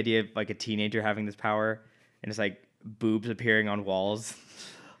love the idea of like a teenager having this power, and it's like boobs appearing on walls,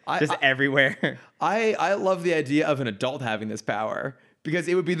 just everywhere. I love the idea of an adult having this power because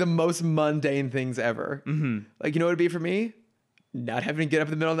it would be the most mundane things ever. Mm-hmm. Like, what it would be for me? Not having to get up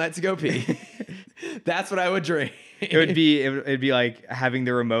in the middle of the night to go pee. That's what I would dream. It'd be like having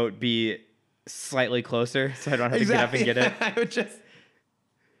the remote be slightly closer, so I don't have to get up and get it.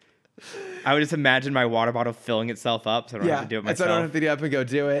 I would just imagine my water bottle filling itself up, so I don't have to do it myself. So I don't have to get up and go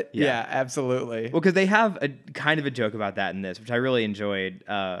do it. Yeah, absolutely. Well, because they have a kind of a joke about that in this, which I really enjoyed,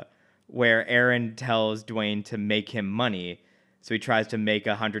 where Aaron tells Dwayne to make him money. So he tries to make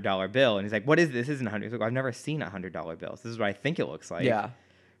 $100 bill, and he's like, "What is this? This isn't 100." He's like, "I've never seen $100 bills. This is what I think it looks like." Yeah,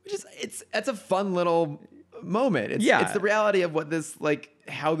 that's a fun little moment. It's the reality of what this, like,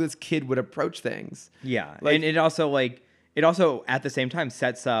 how this kid would approach things. Yeah, like, and it also at the same time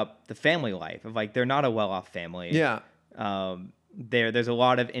sets up the family life of like they're not a well-off family. Yeah, there's a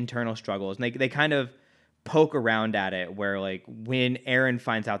lot of internal struggles, and they kind of poke around at it where like when Aaron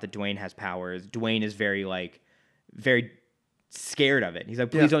finds out that Dwayne has powers, Dwayne is very scared of it. He's like,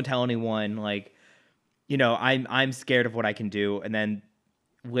 please don't tell anyone. Like, I'm scared of what I can do. And then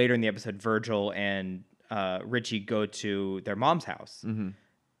later in the episode, Virgil and Richie go to their mom's house,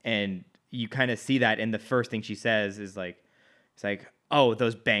 and you kind of see that. And the first thing she says is like, it's like, "Oh,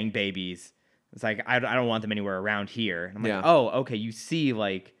 those bang babies." It's like, I don't want them anywhere around here. And I'm like, oh, okay. You see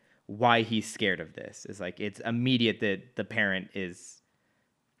like why he's scared of this. It's like, it's immediate that the parent is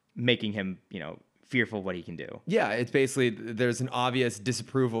making him, fearful of what he can do. Yeah, it's basically there's an obvious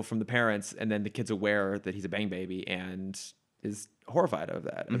disapproval from the parents, and then the kid's aware that he's a bang baby and is horrified of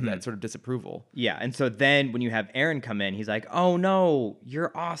that sort of disapproval. Yeah, and so then when you have Aaron come in, he's like, "Oh no,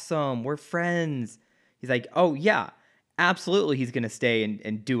 you're awesome. We're friends." He's like, "Oh yeah, absolutely." He's gonna stay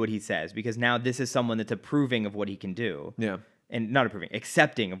and do what he says because now this is someone that's approving of what he can do. Yeah, and not approving,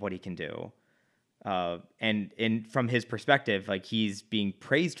 accepting of what he can do. And from his perspective, like he's being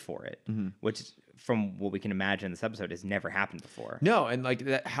praised for it, which from what we can imagine in this episode has never happened before. No, and like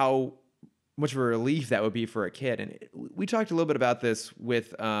that, how much of a relief that would be for a kid. And we talked a little bit about this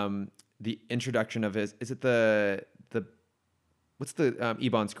with the introduction of his. Is it the what's the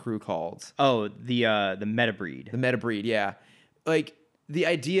Ebon's crew called? Oh, the Metabreed. The Metabreed, yeah. Like the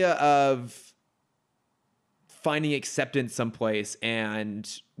idea of finding acceptance someplace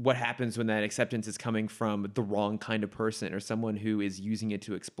and what happens when that acceptance is coming from the wrong kind of person or someone who is using it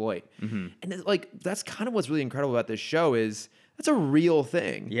to exploit. And it's like, that's kind of what's really incredible about this show is that's a real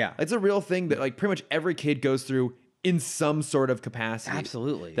thing. Yeah. It's a real thing that like pretty much every kid goes through in some sort of capacity.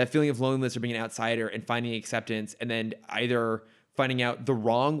 Absolutely. That feeling of loneliness or being an outsider and finding acceptance and then either finding out the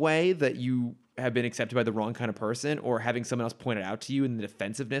wrong way that you have been accepted by the wrong kind of person or having someone else point it out to you and the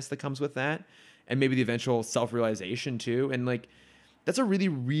defensiveness that comes with that. And maybe the eventual self-realization too. And like, that's a really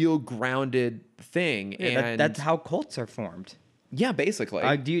real grounded thing. Yeah, and that's how cults are formed. Yeah,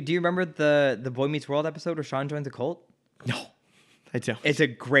 basically. Do you remember the Boy Meets World episode where Sean joins a cult? No, I don't. It's a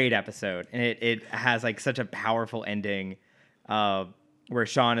great episode. And it has like such a powerful ending where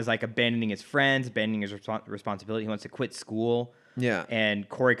Sean is like abandoning his friends, abandoning his responsibility. He wants to quit school. Yeah. And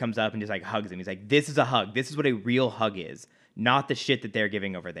Corey comes up and just like hugs him. He's like, this is a hug. This is what a real hug is. Not the shit that they're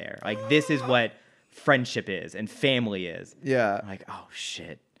giving over there. Like, this is what friendship is and family is. Yeah. I'm like, oh,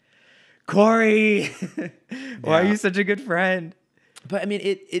 shit. Corey, why are you such a good friend? But, I mean,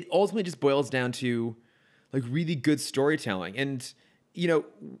 it ultimately just boils down to, like, really good storytelling. And,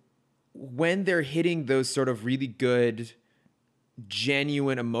 when they're hitting those sort of really good,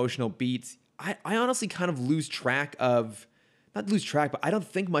 genuine emotional beats, I honestly kind of lose track of... Not lose track, but I don't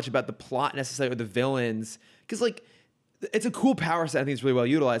think much about the plot necessarily or the villains. Because, like... it's a cool power set. I think it's really well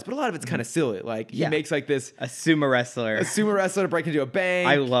utilized, but a lot of it's kind of silly. Like he makes like this A sumo wrestler. a sumo wrestler to break into a bank.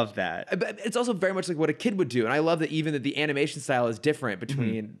 I love that. But it's also very much like what a kid would do, and I love that even that the animation style is different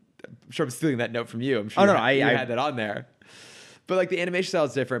between. I'm sure I'm stealing that note from you. I'm sure you had that on there. But like the animation style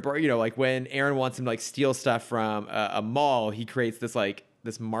is different. But like when Aaron wants him to like steal stuff from a mall, he creates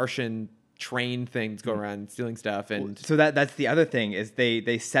this Martian train thing that's going around stealing stuff. And So that's the other thing is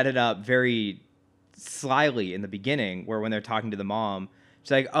they set it up very slyly in the beginning, where when they're talking to the mom,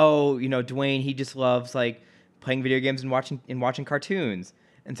 she's like, "Oh, Dwayne, he just loves like playing video games and watching cartoons."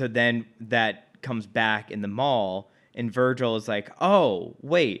 And so then that comes back in the mall, and Virgil is like, "Oh,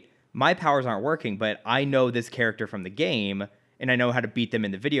 wait, my powers aren't working, but I know this character from the game, and I know how to beat them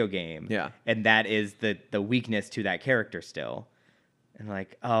in the video game." Yeah. And that is the weakness to that character still. And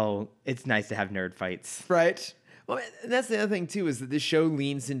like, oh, it's nice to have nerd fights. right. Well, and that's the other thing too, is that this show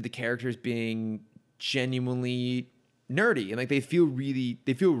leans into the characters being genuinely nerdy, and like they feel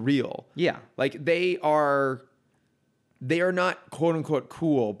real. Yeah. Like they are not quote unquote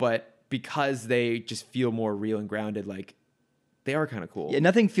cool, but because they just feel more real and grounded, like they are kind of cool. Yeah,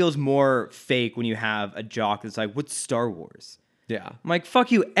 nothing feels more fake when you have a jock that's like, "What's Star Wars?" Yeah. I'm like,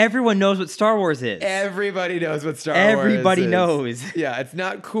 "Fuck you. Everyone knows what Star Wars is. Everybody knows what Star Wars is. Everybody knows." Yeah, it's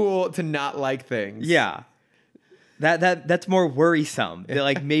not cool to not like things. Yeah. That's more worrisome. That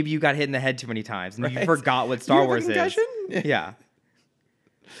like maybe you got hit in the head too many times and you Right. forgot what Star You have a Wars is. concussion? Yeah.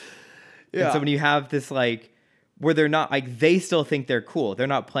 Yeah. And so when you have this like where they're not like they still think they're cool. They're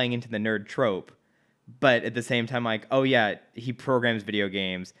not playing into the nerd trope. But at the same time, like, oh yeah, he programs video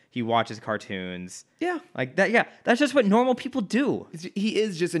games, he watches cartoons. Yeah. Like that, yeah. That's just what normal people do. He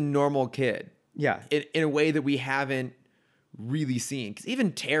is just a normal kid. Yeah. In a way that we haven't really seen. Because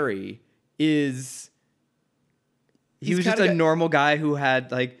even Terry is... He was just a normal guy who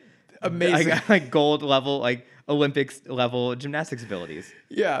had like amazing, like gold level, like Olympics level gymnastics abilities.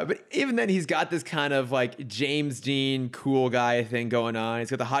 Yeah, but even then, he's got this kind of like James Dean cool guy thing going on. He's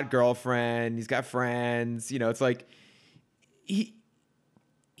got the hot girlfriend. He's got friends. It's like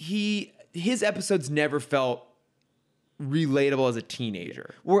his episodes never felt relatable as a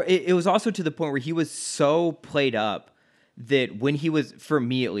teenager. Or it was also to the point where he was so played up that when he was, for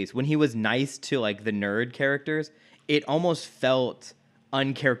me at least, when he was nice to like the nerd characters, it almost felt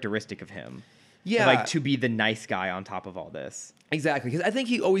uncharacteristic of him. Yeah. Like to be the nice guy on top of all this. Exactly. Because I think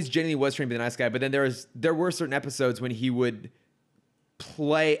he always genuinely was trying to be the nice guy, but then there were certain episodes when he would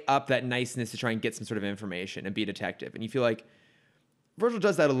play up that niceness to try and get some sort of information and be a detective. And you feel like Virgil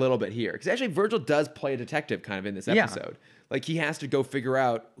does that a little bit here. Because actually Virgil does play a detective kind of in this episode. Like he has to go figure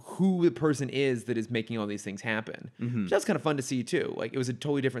out who the person is that is making all these things happen. Mm-hmm. Which that's kind of fun to see too. Like it was a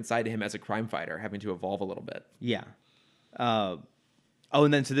totally different side to him as a crime fighter, having to evolve a little bit. Yeah.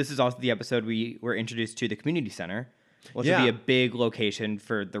 And then so this is also the episode we were introduced to the community center, which will be a big location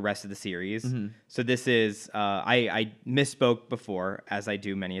for the rest of the series. Mm-hmm. So this is I misspoke before, as I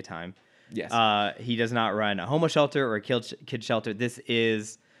do many a time. Yes. He does not run a homeless shelter or a kid shelter. This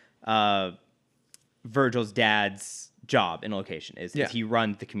is Virgil's dad's job and location. Is he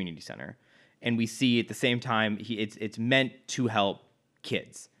runs the community center, and we see at the same time it's meant to help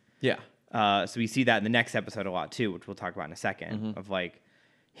kids. Yeah. So we see that in the next episode a lot too, which we'll talk about in a second. Mm-hmm. Of like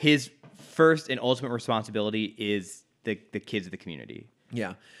his first and ultimate responsibility is the kids of the community.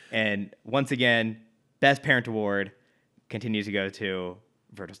 Yeah. And once again, best parent award continues to go to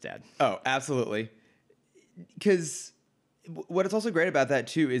Virgil's dad. Oh, absolutely. Because what is also great about that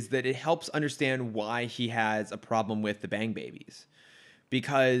too is that it helps understand why he has a problem with the Bang Babies.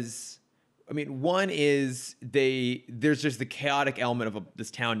 Because I mean, one is there's just the chaotic element of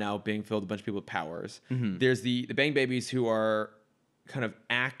this town now being filled with a bunch of people with powers. Mm-hmm. There's the Bang Babies who are kind of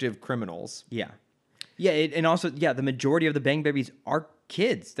active criminals. Yeah. Yeah, and also, the majority of the Bang Babies are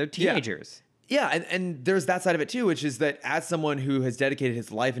kids. They're teenagers. Yeah, and there's that side of it too, which is that as someone who has dedicated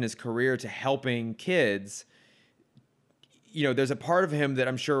his life and his career to helping kids, there's a part of him that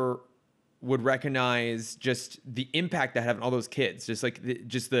I'm sure would recognize just the impact that had on all those kids, just like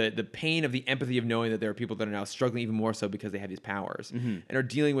the pain of the empathy of knowing that there are people that are now struggling even more so because they have these powers and are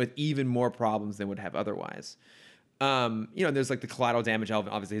dealing with even more problems than would have otherwise. There's like the collateral damage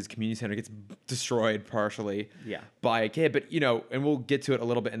element. Obviously, his community center gets destroyed partially by a kid, but and we'll get to it a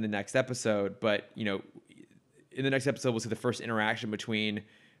little bit in the next episode. But in the next episode, we'll see the first interaction between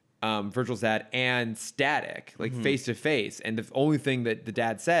Virgil's dad and Static, like face to face, and the only thing that the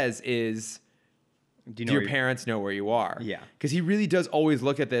dad says is, "Do your parents know where you are?" Yeah, because he really does always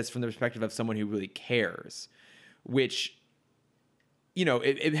look at this from the perspective of someone who really cares, which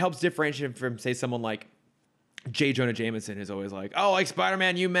it helps differentiate him from, say, someone like J. Jonah Jameson, who's always like, "Oh, like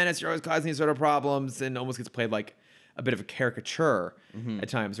Spider-Man, you menace, you're always causing these sort of problems," and almost gets played like a bit of a caricature at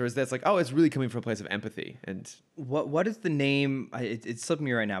times, whereas that's like, oh, it's really coming from a place of empathy. And What is the name? It's slipping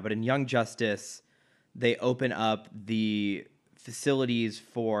me right now, but in Young Justice, they open up the facilities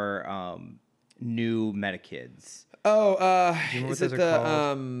for new Metakids. oh, Do you remember is what it those are the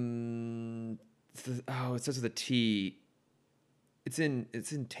called? oh, it starts with a T. It's in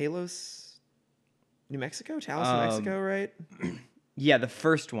Talos, New Mexico. Talos, New Mexico, right? Yeah, the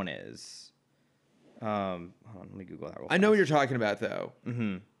first one is. Hold on, let me Google that real I know fast. what you're talking about, though.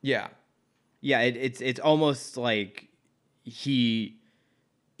 Mm-hmm. Yeah. Yeah, it's almost like if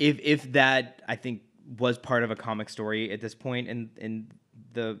that I think was part of a comic story at this point in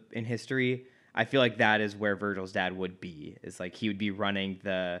history, I feel like that is where Virgil's dad would be. Is like he would be running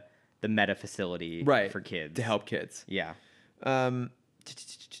the meta facility Right. for kids To help kids. Yeah.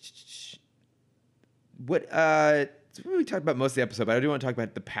 We talked about most of the episode, but I do want to talk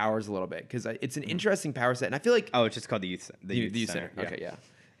about the powers a little bit because it's an interesting power set, and I feel like Oh, it's just called the youth Center. Yeah. Okay, yeah.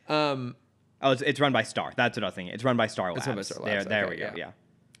 Oh, it's run by Star. That's what I was thinking. It's run by Star Labs. It's run by Star Labs. There Okay, we go. yeah. Yeah.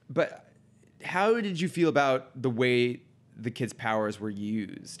 But how did you feel about the way the kids' powers were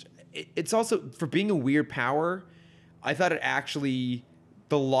used? It's also, for being a weird power, I thought it actually,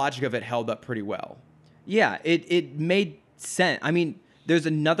 the logic of it held up pretty well. Yeah, it made sense. I mean, there's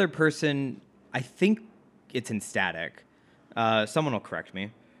another person, I think it's in Static. Someone will correct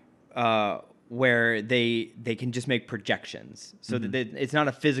me. Where they can just make projections. So that it's not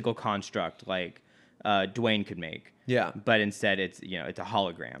a physical construct like Dwayne could make. Yeah. But instead it's a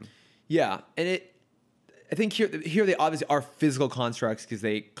hologram. Yeah, and I think here they obviously are physical constructs because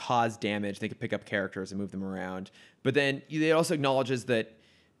they cause damage. They can pick up characters and move them around. But then it also acknowledges that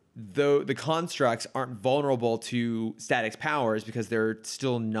though the constructs aren't vulnerable to Static's powers because they're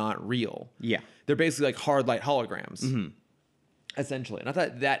still not real. Yeah. They're basically like hard light holograms, essentially. And I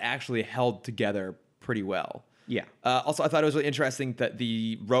thought that actually held together pretty well. Yeah. Also, I thought it was really interesting that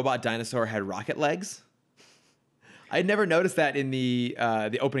the robot dinosaur had rocket legs. I had never noticed that in the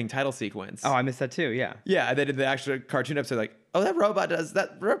opening title sequence. Oh, I missed that too. Yeah. Yeah, and then in the actual cartoon episode, like, oh,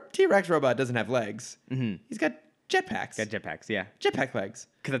 that T-Rex robot doesn't have legs. Mm-hmm. He's got jetpacks. Got jetpacks. Yeah. Jetpack legs.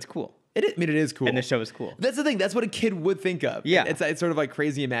 Because that's cool. I mean, it is cool. And the show is cool. That's the thing. That's what a kid would think of. Yeah. It's sort of like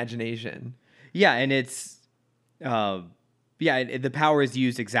crazy imagination. Yeah, and it's the power is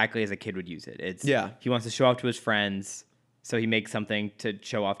used exactly as a kid would use it. He wants to show off to his friends, so he makes something to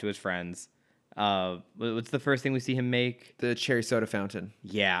show off to his friends. What's the first thing we see him make? The cherry soda fountain.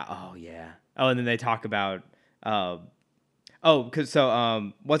 Yeah. Oh, yeah. Oh, and then they talk about.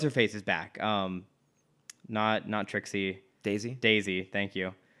 What's her face is back. Not Trixie. Daisy. Daisy. Thank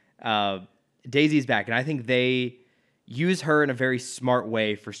you. Daisy's back, and I think they use her in a very smart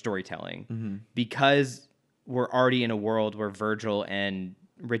way for storytelling because we're already in a world where Virgil and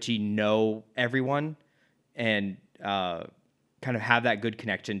Richie know everyone and kind of have that good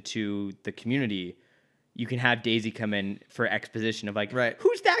connection to the community. You can have Daisy come in for exposition of like, right.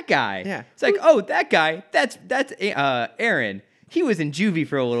 Who's that guy? Yeah. It's like, oh, that guy, that's Aaron. He was in juvie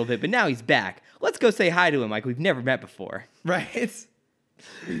for a little bit, but now he's back. Let's go say hi to him like we've never met before. Right.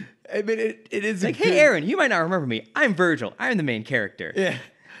 I mean, it is like, hey, Aaron, you might not remember me. I'm Virgil. I'm the main character. Yeah.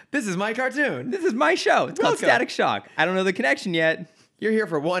 This is my cartoon. This is my show. It's called Welcome. Static Shock. I don't know the connection yet. You're here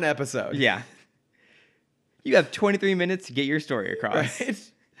for one episode. Yeah. You have 23 minutes to get your story across.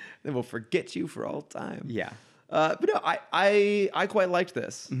 Right. Then we'll forget you for all time. Yeah. But no, I quite liked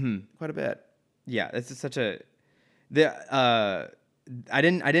this quite a bit. Yeah, this is such a I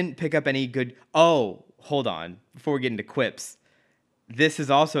didn't pick up any good. Oh, hold on. Before we get into quips, this is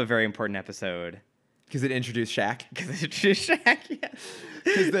also a very important episode Because it introduced Shaq. because it's just Shaq. Yes.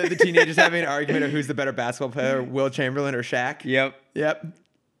 Because the teenagers having an argument of who's the better basketball player, Will Chamberlain or Shaq. Yep. Yep.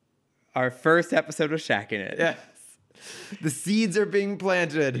 Our first episode with Shaq in it. Yes. The seeds are being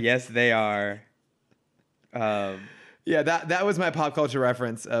planted. Yes, they are. Yeah, that was my pop culture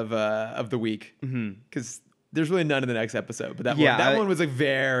reference of the week. Because there's really none in the next episode, but that one was like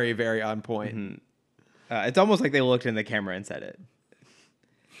very, very on point. It's almost like they looked in the camera and said it.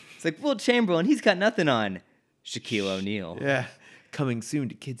 It's like, Will Chamberlain, he's got nothing on. Shaquille O'Neal. Yeah. Coming soon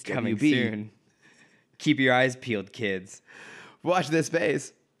to Kids Coming WB. soon. Keep your eyes peeled, kids. Watch this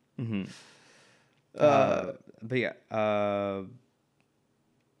space. But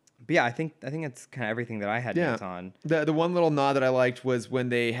yeah, I think that's kind of everything that I had notes on. The one little nod that I liked was when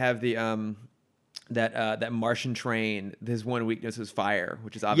they have the that Martian train. His one weakness was fire,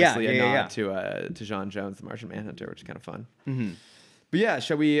 which is obviously a nod to John Jones, the Martian Manhunter, which is kind of fun. But yeah,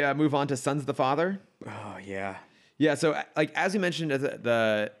 shall we move on to Sons of the Father? Oh yeah. Yeah. So like as we mentioned at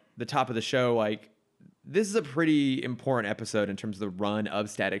the top of the show, like this is a pretty important episode in terms of the run of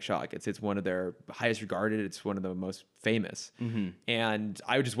Static Shock. It's one of their highest regarded. It's one of the most famous. And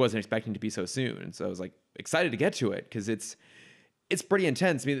I just wasn't expecting to be so soon. And so I was like excited to get to it because it's pretty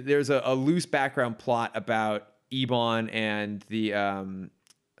intense. I mean, there's a loose background plot about Ebon and the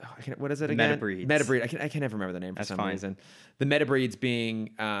what is it again? Metabreeds. I can never remember the name for some fine. reason. The Metabreeds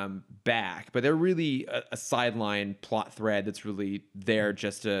being back, but they're really a sideline plot thread that's really there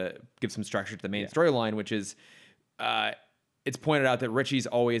just to give some structure to the main storyline, which is it's pointed out that Richie's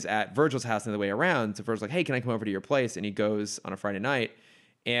always at Virgil's house and the other way around. So Virgil's like, hey, can I come over to your place? And he goes on a Friday night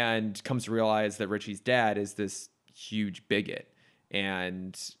and comes to realize that Richie's dad is this huge bigot.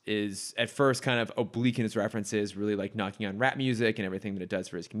 And is at first kind of oblique in his references, really like knocking on rap music and everything that it does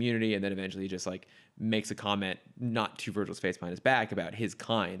for his community. And then eventually just like makes a comment, not to Virgil's face behind his back, about his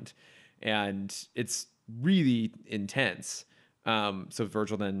kind. And it's really intense. So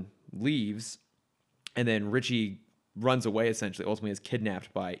Virgil then leaves, and then Richie runs away, essentially, ultimately is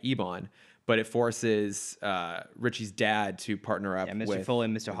kidnapped by Ebon. But it forces Richie's dad to partner up Mr. with Fuller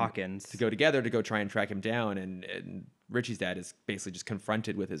and Mr. Hawkins to go together to go try and track him down. And Richie's dad is basically just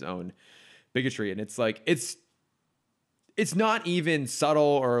confronted with his own bigotry. And it's like, it's not even subtle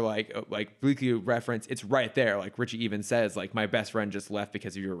or like bleakly referenced. It's right there. Like Richie even says, like, my best friend just left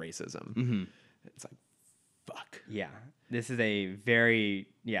because of your racism. It's like, fuck. Yeah, this is a very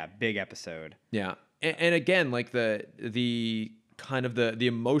big episode. Yeah. And again, like the kind of the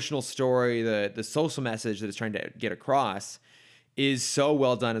emotional story, the social message that it's trying to get across is so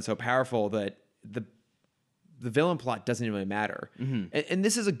well done and so powerful that the villain plot doesn't really matter. And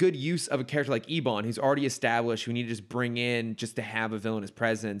this is a good use of a character like Ebon, who's already established, who we need to just bring in just to have a villainous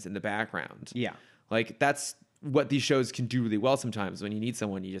presence in the background. Yeah. Like that's what these shows can do really well sometimes. When you need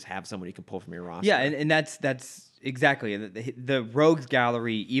someone, you just have someone you can pull from your roster. Yeah, and that's exactly. The Rogues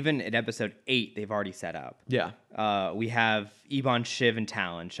Gallery, even in episode 8, they've already set up. Yeah. We have Ebon, Shiv, and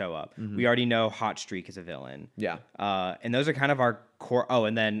Talon show up. We already know Hot Streak is a villain. Yeah. And those are kind of our core. Oh,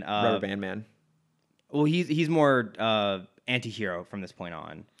 and then Rubber Band Man. Well, he's more anti-hero from this point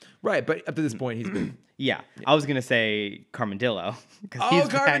on. Right, but up to this point, he's been... Yeah. I was gonna say Carmandillo. Oh,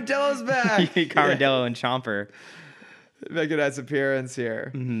 Carmandillo's back. Carmandillo and Chomper. Make a nice appearance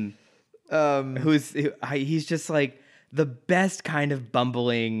here. He's just like the best kind of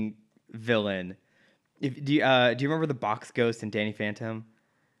bumbling villain. Do you remember the Box Ghost and Danny Phantom?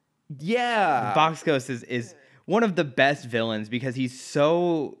 Yeah. The Box Ghost is one of the best villains because he's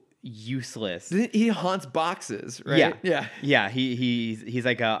so useless. He haunts boxes, right? Yeah. He's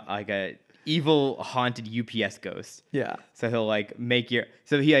like a evil haunted UPS ghost. Yeah. So he'll like make your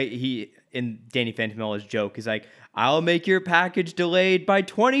he in Danny Phantom's joke is like, I'll make your package delayed by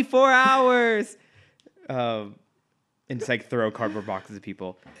 24 hours. And just like throw cardboard boxes at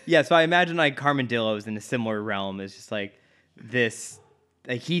people. Yeah, so I imagine like Carmandillo is in a similar realm. It's just like this,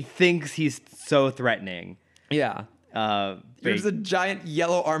 like he thinks he's so threatening. Yeah. There's a giant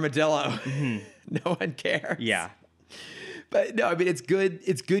yellow armadillo. No one cares. Yeah. But no, I mean it's good.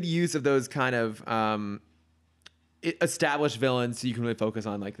 It's good use of those kind of established villains, so you can really focus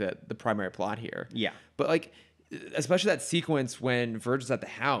on like the primary plot here. Yeah. But like, especially that sequence when Virgil's at the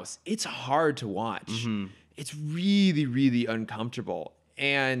house, it's hard to watch. It's really, really uncomfortable,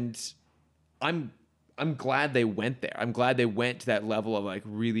 and I'm glad they went there. I'm glad they went to that level of like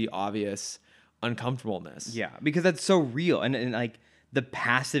really obvious uncomfortableness. Yeah, because that's so real, and like the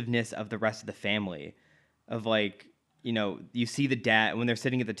passiveness of the rest of the family, of like, you know, you see the dad when they're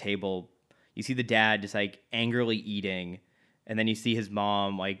sitting at the table, you see the dad just like angrily eating, and then you see his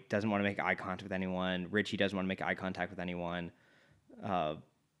mom like doesn't want to make eye contact with anyone. Richie doesn't want to make eye contact with anyone, and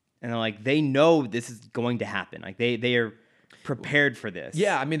they're like they know this is going to happen. Like they are prepared for this.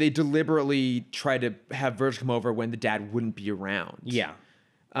 Yeah, I mean they deliberately try to have Virgil come over when the dad wouldn't be around. Yeah.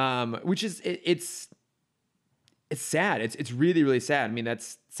 Which is it's sad. It's really, really sad. I mean,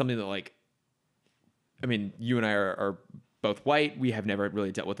 that's something that like, I mean, you and I are both white. We have never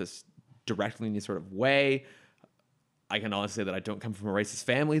really dealt with this directly in any sort of way. I can honestly say that I don't come from a racist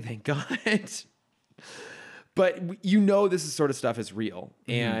family, thank God. But you know, this is sort of stuff is real,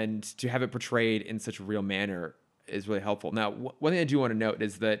 and to have it portrayed in such a real manner is really helpful. Now, one thing I do want to note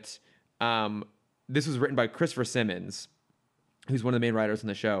is that this was written by Christopher Simmons, who's one of the main writers on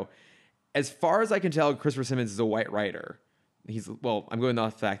the show. As far as I can tell, Christopher Simmons is a white writer. I'm going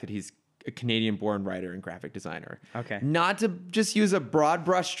off the fact that he's a Canadian-born writer and graphic designer. Okay. Not to just use a broad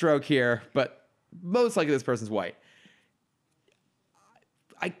brushstroke here, but most likely this person's white.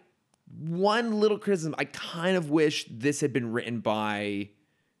 One little criticism, I kind of wish this had been written by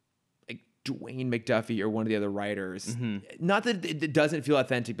like Dwayne McDuffie or one of the other writers. Not that it doesn't feel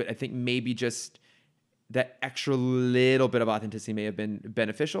authentic, but I think maybe just that extra little bit of authenticity may have been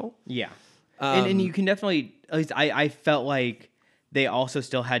beneficial. Yeah. And you can definitely, at least I felt like they also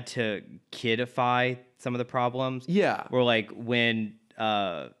still had to kidify some of the problems. Yeah. Where like when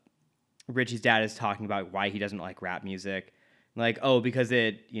Richie's dad is talking about why he doesn't like rap music, like, oh, because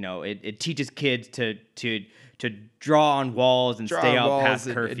it teaches kids to draw on walls and stay out past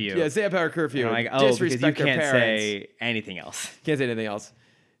curfew. Yeah, stay out past curfew. And I'm like, oh, disrespect because you can't their parents. say anything else. Can't say anything else.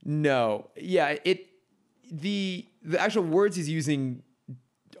 No. Yeah, the actual words he's using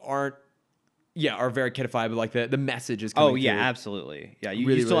are very kiddified, but like the message is coming Oh yeah, through absolutely. Yeah, you,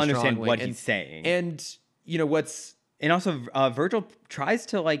 really, you still really understand strongly. what he's saying. And what's And also, Virgil tries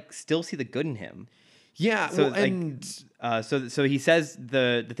to like still see the good in him. yeah, So well, like, and so he says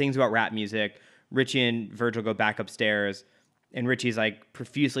the things about rap music. Richie and Virgil go back upstairs, and Richie's like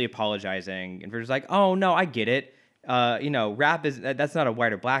profusely apologizing, and Virgil's like, "Oh no, I get it. Rap that's not a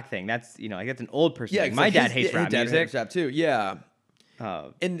white or black thing. That's like that's an old person thing. My dad hates rap music. Hates rap too. Yeah,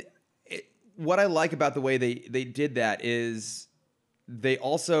 and what I like about the way they did that is they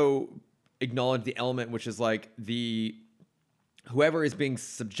also acknowledge the element which is like whoever is being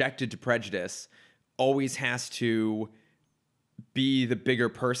subjected to prejudice always has to be the bigger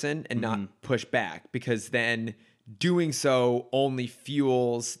person and not push back, because then doing so only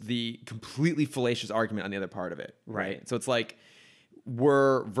fuels the completely fallacious argument on the other part of it. Right. So it's like,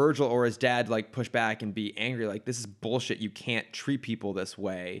 were Virgil or his dad like push back and be angry, like, this is bullshit, you can't treat people this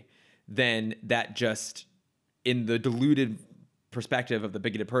way, then that just, in the diluted perspective of the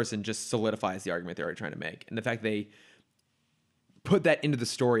bigoted person, just solidifies the argument they're already trying to make. And the fact they put that into the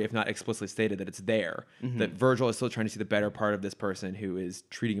story, if not explicitly stated, that it's there, that Virgil is still trying to see the better part of this person who is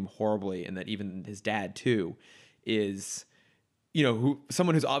treating him horribly, and that even his dad too is,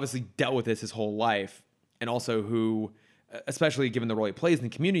 someone who's obviously dealt with this his whole life, and also who, especially given the role he plays in the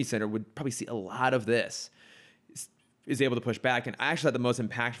community center, would probably see a lot of this, is able to push back. And I actually thought the most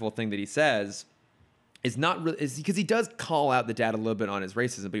impactful thing that he says is not really, is because he does call out the dad a little bit on his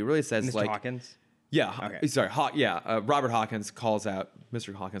racism, but he really says Mr. like Hawkins. Yeah, okay. Sorry. Robert Hawkins calls out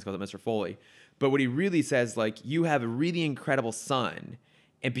Mr. Hawkins calls out Mr. Foley, but what he really says, like, you have a really incredible son,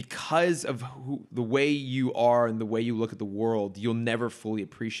 and because of the way you are and the way you look at the world, you'll never fully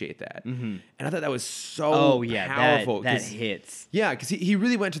appreciate that. And I thought that was so powerful. That hits. Yeah, because he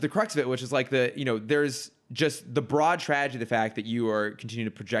really went to the crux of it, which is like there's just the broad tragedy of the fact that you are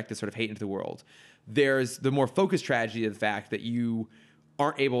continuing to project this sort of hate into the world. There's the more focused tragedy of the fact that you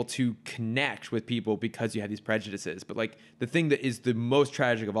aren't able to connect with people because you have these prejudices. But like, the thing that is the most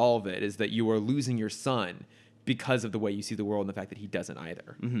tragic of all of it is that you are losing your son because of the way you see the world and the fact that he doesn't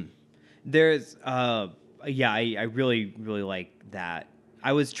either. There's I really, really like that.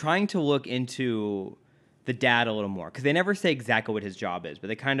 I was trying to look into the dad a little more, because they never say exactly what his job is, but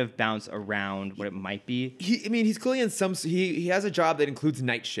they kind of bounce around what it might be. He's clearly in some, he has a job that includes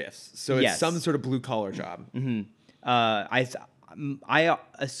night shifts. So it's some sort of blue collar job. I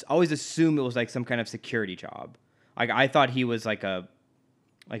always assumed it was like some kind of security job. Like, I thought he was like a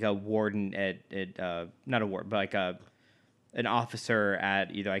warden at not a warden, but like an officer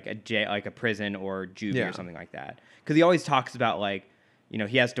at either like a jail, like a prison or juvie or something like that. Because he always talks about like,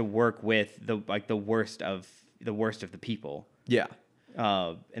 he has to work with the worst of the people. Yeah.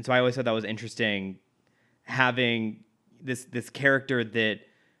 And so I always thought that was interesting, having this character that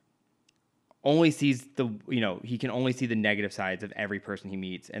only sees he can only see the negative sides of every person he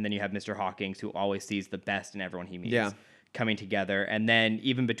meets. And then you have Mr. Hawkins, who always sees the best in everyone he meets coming together. And then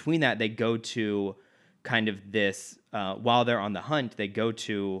even between that, they go to kind of this, while they're on the hunt, they go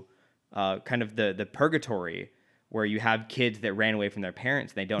to kind of the purgatory, where you have kids that ran away from their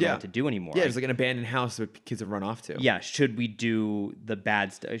parents and they don't know what to do anymore. Yeah, it's like an abandoned house that kids have run off to. Yeah, should we do the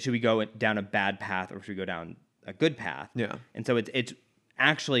bad stuff? Should we go down a bad path, or should we go down a good path? Yeah. And so it's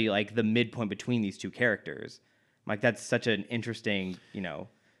actually like the midpoint between these two characters. Like, that's such an interesting,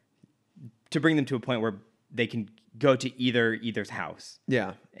 to bring them to a point where they can go to either's house.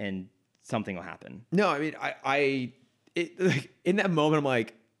 Yeah. And something will happen. No, I mean, like, in that moment, I'm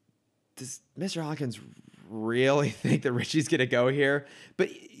like, does Mr. Hawkins really think that Richie's gonna go here? But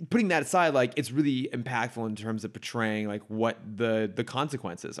putting that aside, like, it's really impactful in terms of portraying like what the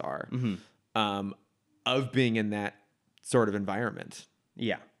consequences are of being in that sort of environment.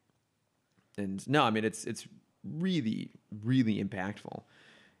 Yeah. And no, I mean, it's really, really impactful.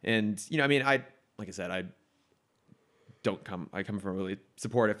 And I mean, I come from a really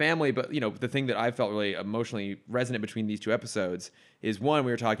supportive family, but the thing that I felt really emotionally resonant between these two episodes is, one,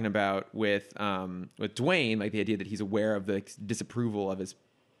 we were talking about with Dwayne, like the idea that he's aware of the disapproval of his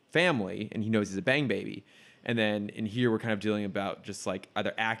family and he knows he's a bang baby. And then in here, we're kind of dealing about just like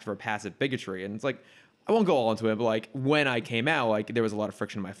either active or passive bigotry. And it's like, I won't go all into it, but like when I came out, like there was a lot of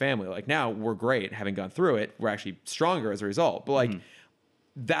friction in my family. Like now we're great, having gone through it. We're actually stronger as a result. But like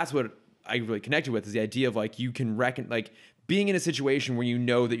that's what I really connected with, is the idea of like you can reckon, like being in a situation where you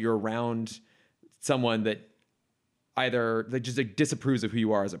know that you're around someone that either like just like disapproves of who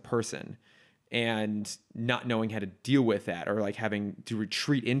you are as a person, and not knowing how to deal with that, or like having to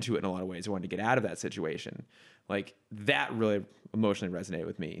retreat into it in a lot of ways, or wanting to get out of that situation. Like that really emotionally resonated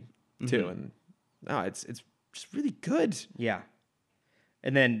with me too. And it's just really good. Yeah.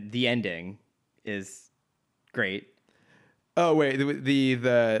 And then the ending is great. Oh wait,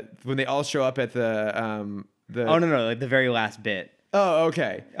 the when they all show up at the Oh no, like the very last bit. Oh,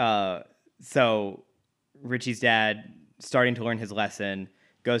 okay. So Richie's dad, starting to learn his lesson,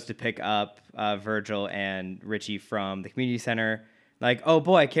 goes to pick up Virgil and Richie from the community center. Like, oh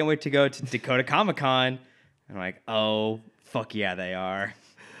boy, I can't wait to go to Dakota Comic Con. I'm like, oh fuck yeah, they are.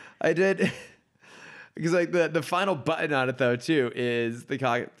 I did. Because like the final button on it though too is the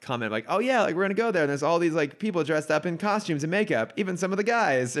comment like, oh yeah, like we're gonna go there and there's all these like people dressed up in costumes and makeup, even some of the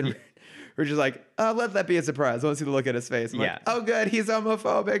guys, and we're just like, oh, let that be a surprise. I want to see the look at his face. I'm like, oh good, he's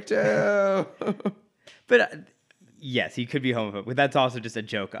homophobic too. But yes, he could be homophobic, but that's also just a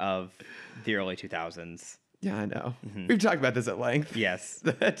joke of the early 2000s. Yeah, I know. We've talked about this at length. Yes.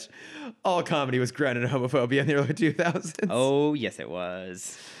 That all comedy was grounded in homophobia in the early 2000s. Oh yes, it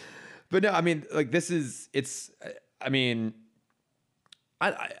was. But no, I mean, like I mean,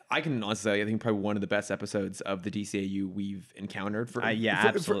 I can honestly say I think probably one of the best episodes of the DCAU we've encountered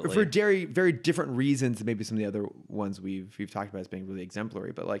absolutely. For very, very different reasons than maybe some of the other ones we've talked about as being really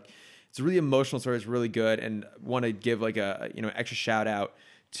exemplary. But like, it's a really emotional story. It's really good, and want to give like a extra shout out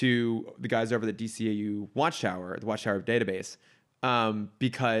to the guys over the DCAU Watchtower, the Watchtower database,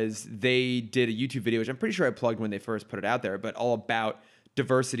 because they did a YouTube video, which I'm pretty sure I plugged when they first put it out there, but all about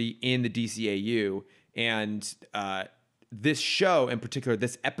diversity in the DCAU. And this show in particular,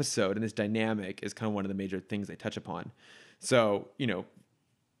 this episode and this dynamic is kind of one of the major things they touch upon. So,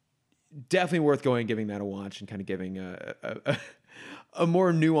 definitely worth going and giving that a watch, and kind of giving a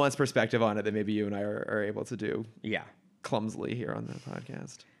more nuanced perspective on it than maybe you and I are able to do. Yeah. Clumsily here on the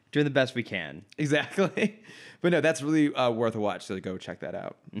podcast. Doing the best we can. Exactly. But no, that's really worth a watch. So go check that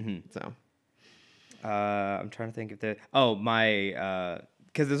out. So. I'm trying to think if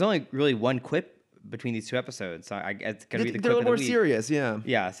because there's only really one quip between these two episodes, so it's gonna be the clip they're a of little the more week. serious, yeah.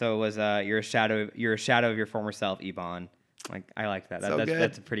 Yeah, so it was you're a shadow of your former self, Ebon. Like, I like that.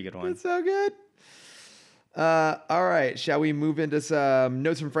 That's a pretty good one. That's so good. All right, shall we move into some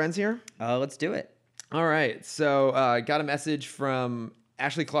notes from friends here? Let's do it. All right, so got a message from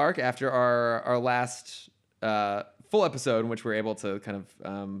Ashley Clark after our last full episode in which we were able to kind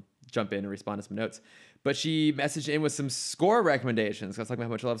of jump in and respond to some notes. But she messaged in with some score recommendations. I was talking about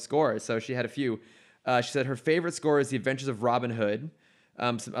how much I love scores. So she had a few. She said her favorite score is The Adventures of Robin Hood.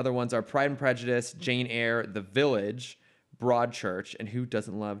 Some other ones are Pride and Prejudice, Jane Eyre, The Village, Broadchurch, and who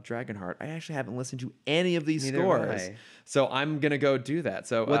doesn't love Dragonheart? I actually haven't listened to any of these scores. So I'm going to go do that.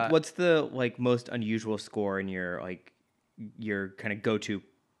 So what's the like most unusual score in your kind of go-to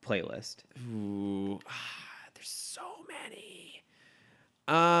playlist? Ooh, there's so many.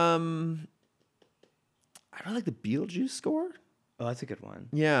 I really like the Beetlejuice score. Oh, that's a good one.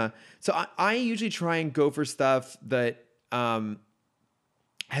 Yeah. So I usually try and go for stuff that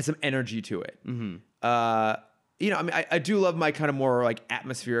has some energy to it. I mean, I do love my kind of more like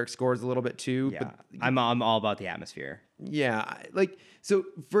atmospheric scores a little bit too. Yeah. But I'm all about the atmosphere. Yeah. Like, so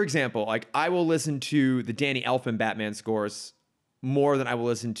for example, like I will listen to the Danny Elfman Batman scores more than I will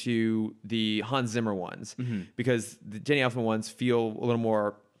listen to the Hans Zimmer ones, because the Danny Elfman ones feel a little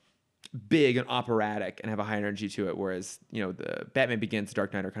more big and operatic and have a high energy to it, whereas the Batman Begins,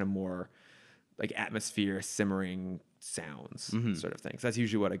 Dark Knight are kind of more like atmosphere, simmering sounds sort of thing. So that's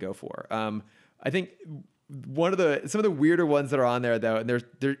usually what I go for. I think some of the weirder ones that are on there though, and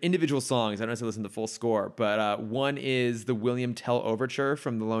they're individual songs. I don't necessarily listen to the full score, but one is the William Tell Overture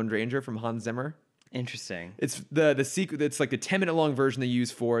from The Lone Ranger from Hans Zimmer. Interesting. It's the sequence. It's like the 10-minute long version they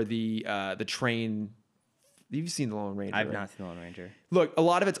use for the train. You've seen The Lone Ranger. I've not seen The Lone Ranger. Look, a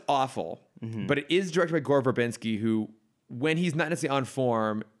lot of it's awful, but it is directed by Gore Verbinski, who, when he's not necessarily on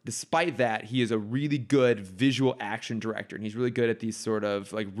form, despite that, he is a really good visual action director, and he's really good at these sort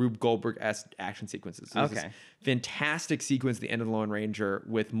of like Rube Goldberg-esque action sequences. So there's this fantastic sequence at the end of The Lone Ranger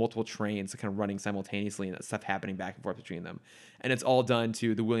with multiple trains kind of running simultaneously and stuff happening back and forth between them, and it's all done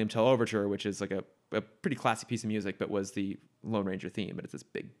to the William Tell Overture, which is like a pretty classic piece of music, but was the Lone Ranger theme, but it's this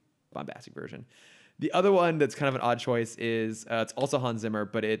big bombastic version. The other one that's kind of an odd choice is it's also Hans Zimmer,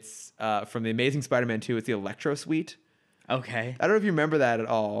 but it's from The Amazing Spider-Man 2. It's the Electro Suite. Okay. I don't know if you remember that at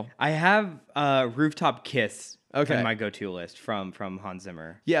all. I have Rooftop Kiss Okay. on my go-to list from Hans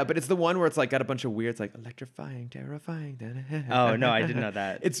Zimmer. Yeah, but it's the one where it's like got a bunch of weird, it's like electrifying, terrifying. Oh, no, I didn't know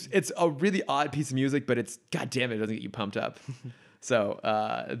that. It's a really odd piece of music, but it's goddamn it doesn't get you pumped up. So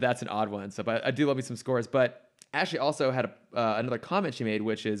that's an odd one. So, but I do love me some scores. But Ashley also had another comment she made,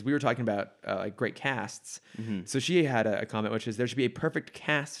 which is we were talking about like great casts. So she had a comment, which is there should be a perfect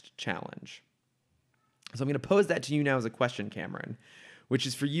cast challenge. So I'm going to pose that to you now as a question, Cameron, which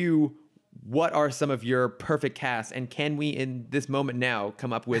is for you. What are some of your perfect casts, and can we, in this moment now,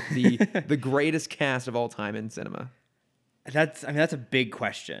 come up with the greatest cast of all time in cinema? That's a big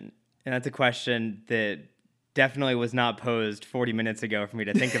question, and that's a question that definitely was not posed 40 minutes ago for me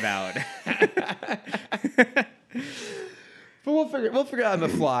to think about. But we'll figure it out on the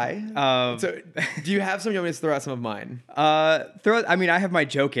fly. So, do you have some? You want me to throw out some of mine? I mean, I have my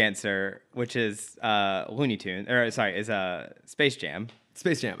joke answer, which is Looney Tunes, Space Jam.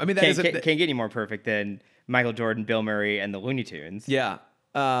 Space Jam. I mean, Can't get any more perfect than Michael Jordan, Bill Murray, and the Looney Tunes. Yeah.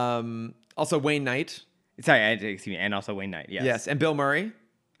 Also Wayne Knight. Sorry, excuse me, and also Wayne Knight. Yes. Yes, and Bill Murray.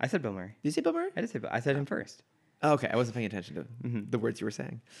 I said Bill Murray. Did you say Bill Murray? I said him first. Oh, okay, I wasn't paying attention to the words you were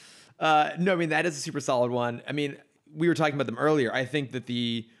saying. No, I mean that is a super solid one. I mean, we were talking about them earlier. I think that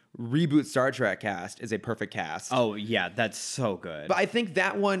the reboot Star Trek cast is a perfect cast. Oh yeah, that's so good. But I think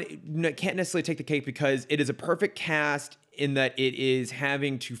that one can't necessarily take the cake because it is a perfect cast in that it is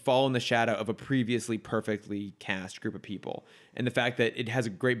having to fall in the shadow of a previously perfectly cast group of people. And the fact that it has a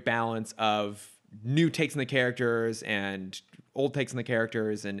great balance of new takes on the characters and old takes on the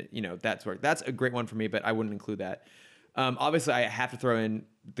characters. And, that's a great one for me, but I wouldn't include that. Obviously, I have to throw in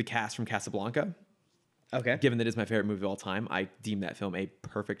the cast from Casablanca. Okay. Given that it's my favorite movie of all time, I deem that film a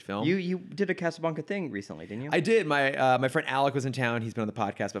perfect film. You did a Casablanca thing recently, didn't you? I did. My friend Alec was in town. He's been on the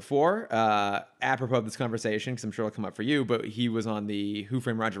podcast before. Apropos of this conversation, because I'm sure it'll come up for you, but he was on the Who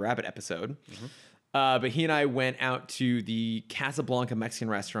Framed Roger Rabbit episode. But he and I went out to the Casablanca Mexican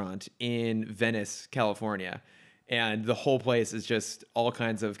restaurant in Venice, California. And the whole place is just all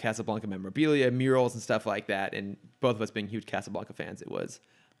kinds of Casablanca memorabilia, murals, and stuff like that. And both of us being huge Casablanca fans, it was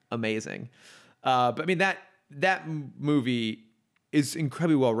amazing. But I mean that movie is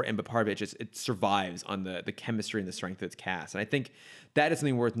incredibly well written, but part of it it survives on the chemistry and the strength of its cast. And I think that is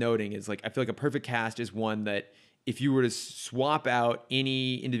something worth noting. Is like I feel like a perfect cast is one that if you were to swap out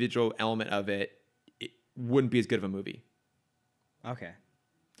any individual element of it, it wouldn't be as good of a movie. Okay.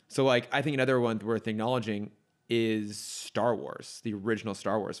 So like I think another one worth acknowledging is Star Wars, the original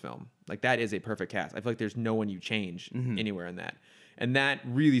Star Wars film. Like that is a perfect cast. I feel like there's no one you change anywhere in that. And that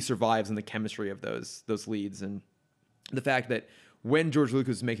really survives in the chemistry of those leads. And the fact that when George Lucas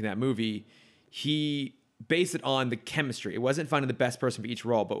was making that movie, he based it on the chemistry. It wasn't finding the best person for each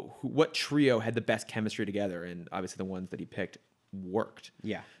role, but what trio had the best chemistry together. And obviously the ones that he picked worked.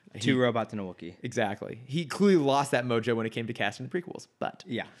 Yeah. Two robots and a Wookiee. Exactly. He clearly lost that mojo when it came to casting the prequels. But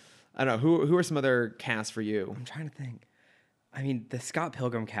yeah. I don't know. Who are some other casts for you? I'm trying to think. I mean, the Scott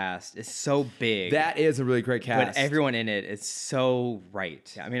Pilgrim cast is so big. That is a really great cast. But everyone in it is so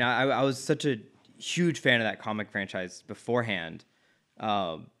right. I mean, I was such a huge fan of that comic franchise beforehand.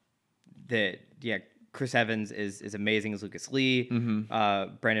 Chris Evans is amazing as Lucas Lee.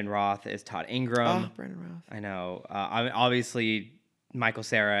 Brandon Roth is Todd Ingram. Oh, Brandon Roth. I know. Obviously, Michael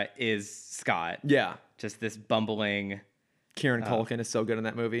Cera is Scott. Yeah. Just this bumbling. Kieran Culkin is so good in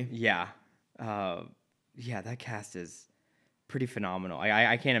that movie. Yeah. That cast is pretty phenomenal.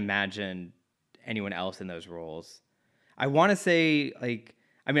 I can't imagine anyone else in those roles. I want to say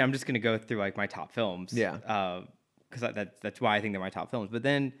I'm just gonna go through my top films. Yeah. Because that's why I think they're my top films. But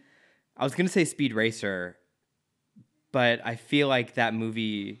then I was gonna say Speed Racer, but I feel like that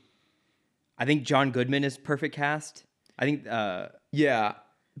movie. I think John Goodman is perfect cast. I think. Yeah,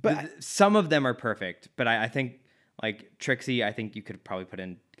 but some of them are perfect. But I think Trixie, I think you could probably put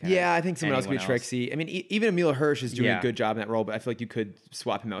in. I think someone else could be Trixie. I mean, even Emile Hirsch is doing a good job in that role, but I feel like you could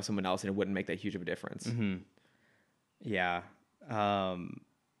swap him out with someone else and it wouldn't make that huge of a difference. Mm-hmm. Yeah.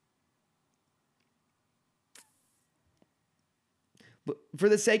 But for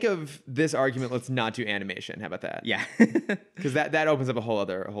the sake of this argument, let's not do animation. How about that? Yeah. Because that opens up a whole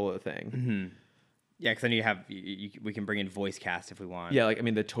other thing. Mm-hmm. Yeah, because then we can bring in voice cast if we want. Yeah,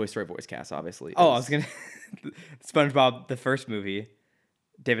 the Toy Story voice cast, obviously. Oh, I was gonna SpongeBob, the first movie,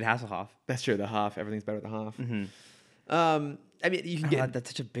 David Hasselhoff. That's true. The Hoff, everything's better with the Hoff. Mm-hmm. I mean, you can get that's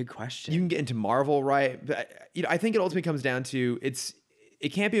such a big question. You can get into Marvel, right? But I think it ultimately comes down to it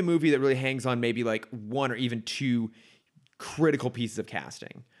can't be a movie that really hangs on maybe one or even two critical pieces of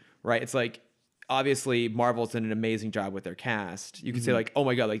casting, right? It's obviously Marvel's done an amazing job with their cast. You could say oh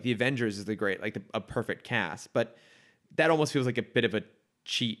my god, the Avengers is a perfect cast, but that almost feels like a bit of a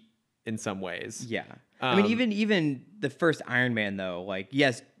cheat in some ways. Yeah. I mean, even the first Iron Man though, like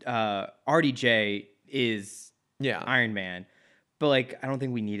yes, RDJ is Yeah. Iron Man, but like I don't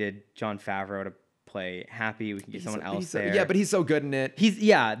think we needed Jon Favreau to play Happy. We can get someone else there. Yeah, but he's so good in it.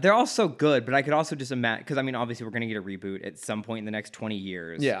 They're all so good, but I could also just imagine, because I mean, obviously we're gonna get a reboot at some point in the next 20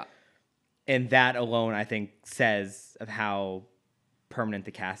 years. Yeah. And that alone, I think, says of how permanent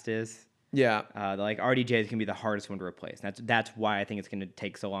the cast is. Yeah. Like RDJ is gonna be the hardest one to replace. And that's why I think it's gonna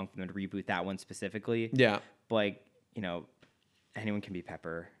take so long for them to reboot that one specifically. Yeah. But like, you know, anyone can be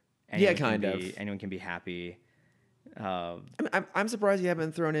Pepper. Yeah, kind of. Anyone can be Happy. I'm surprised you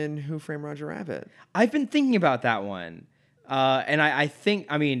haven't thrown in Who Framed Roger Rabbit. I've been thinking about that one, and I think,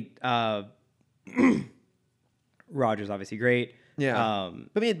 I mean, Roger's obviously great. Yeah.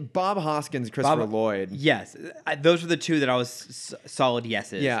 But I mean, Bob Hoskins, Christopher Lloyd. Yes, those were the two that I was solid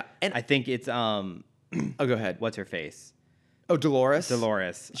yeses. Yeah, and I think it's Oh, go ahead. what's her face? Oh,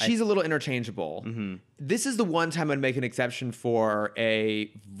 Dolores. She's a little interchangeable. This is the one time I'd make an exception for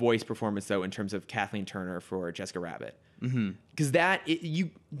a voice performance, though, in terms of Kathleen Turner for Jessica Rabbit. Because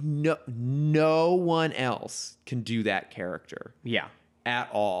no one else can do that character. Yeah. At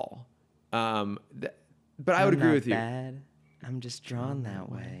all. But I would agree with you. Bad. I'm just drawn that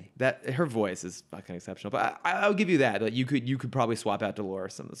way. That her voice is fucking exceptional. But I'll give you that. Like you could probably swap out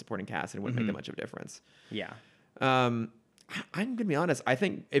Dolores from the supporting cast and it wouldn't make that much of a difference. Yeah. I'm gonna be honest. I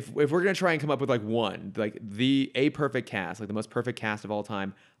think if we're gonna try and come up with like one, like a perfect cast, like the most perfect cast of all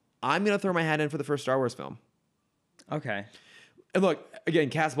time, I'm gonna throw my hat in for the first Star Wars film. Okay. And look, again,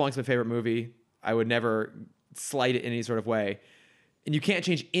 Casablanca's my favorite movie. I would never slight it in any sort of way. And you can't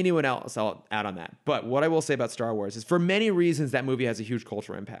change anyone else out on that. But what I will say about Star Wars is for many reasons that movie has a huge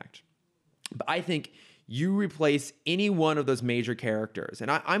cultural impact. But I think you replace any one of those major characters, and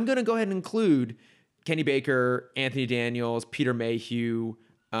I'm gonna go ahead and include Kenny Baker, Anthony Daniels, Peter Mayhew,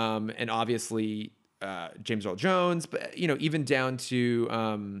 and obviously James Earl Jones, but even down to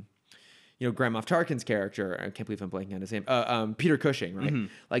Grand Moff Tarkin's character. I can't believe I'm blanking on his name. Peter Cushing, right?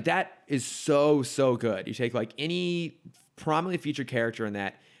 Like that is so good. You take like any prominently featured character in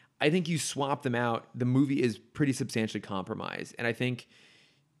that, I think you swap them out, the movie is pretty substantially compromised, and I think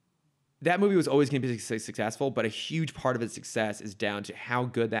that movie was always going to be successful, but a huge part of its success is down to how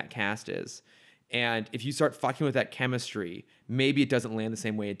good that cast is. And if you start fucking with that chemistry, maybe it doesn't land the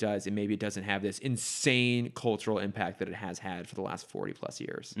same way it does, and maybe it doesn't have this insane cultural impact that it has had for the last 40 plus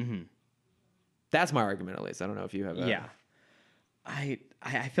years. That's my argument, at least. I don't know if you have a... Yeah. I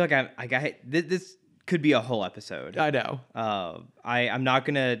feel like this could be a whole episode. I know. I'm not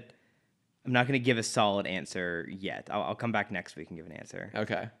gonna give a solid answer yet. I'll come back next week and give an answer.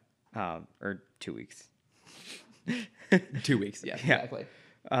 Okay. Or 2 weeks. 2 weeks, yeah. Exactly.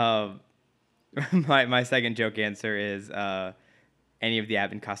 My second joke answer is any of the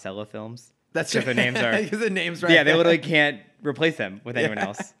Abbott and Costello films. That's because their names are because the names right. Yeah, they literally can't replace them with anyone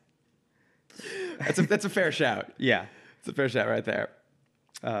else. That's a fair shout. Yeah, it's a fair shout right there.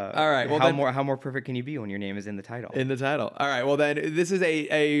 All right. Well, how more perfect can you be when your name is in the title? In the title. All right. Well, then this is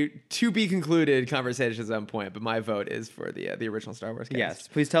a to be concluded conversation at some point, but my vote is for the original Star Wars cast. Yes.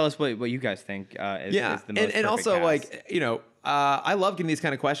 Please tell us what you guys think. Is the most and also cast. like I love getting these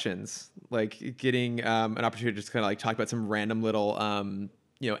kind of questions, like getting an opportunity to just kind of like talk about some random little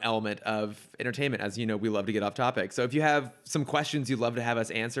element of entertainment. As you know, we love to get off topic. So if you have some questions you'd love to have us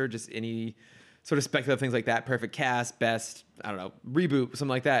answer, just any sort of speculative things like that, perfect cast, best, I don't know, reboot, something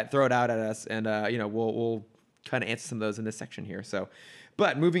like that, throw it out at us, and we'll kind of answer some of those in this section here. So,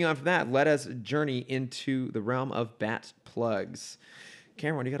 but moving on from that, let us journey into the realm of bat plugs.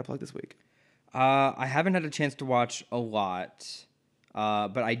 Cameron, what do you got to plug this week? I haven't had a chance to watch a lot,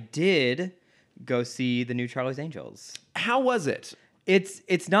 but I did go see the new Charlie's Angels. How was it?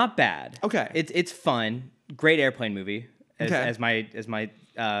 It's not bad. Okay. It's fun. Great airplane movie. As Okay.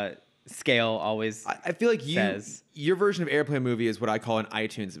 my scale always I feel like says. Your version of airplane movie is what I call an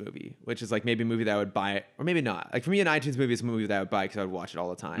iTunes movie, which is like maybe a movie that I would buy, or maybe not. Like for me, an iTunes movie is a movie that I would buy because I would watch it all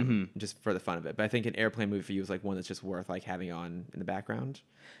the time, just for the fun of it. But I think an airplane movie for you is like one that's just worth like having on in the background.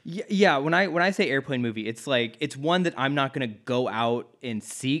 Yeah. When I say airplane movie, it's like it's one that I'm not gonna go out and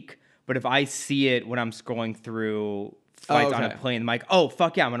seek, but if I see it when I'm scrolling through flights on a plane, I'm like, oh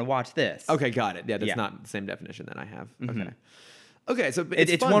fuck yeah, I'm gonna watch this. Okay, got it. Yeah, that's not the same definition that I have. Okay, so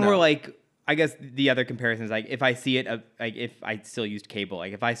it's fun, one though. where like I guess the other comparison is like if I see it like if I still used cable,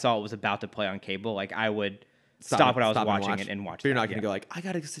 like if I saw it was about to play on cable, like I would stop what I was watching it and watch. But you're not gonna go like I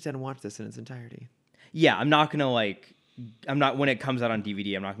gotta sit down and watch this in its entirety. Yeah, I'm not when it comes out on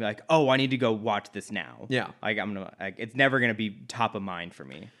DVD, I'm not gonna be like, oh, I need to go watch this now. Yeah, like it's never gonna be top of mind for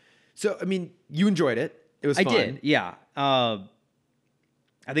me. So I mean, you enjoyed it. It was I fun. did, yeah. I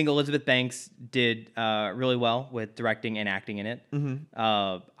think Elizabeth Banks did really well with directing and acting in it.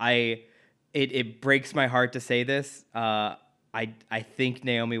 It breaks my heart to say this. I think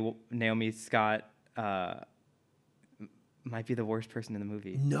Naomi Scott might be the worst person in the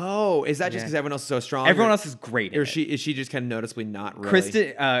movie. No, is that just Yeah. because everyone else is so strong? Everyone else is great. Or In it. is she just kind of noticeably not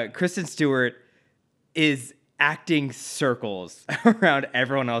really? Kristen Stewart is acting circles around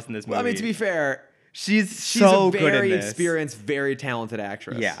everyone else in this movie. Well, I mean, to be fair, she's she's so a good in very this. experienced, very talented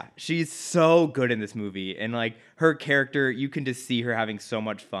actress. Yeah, she's so good in this movie, and like her character, you can just see her having so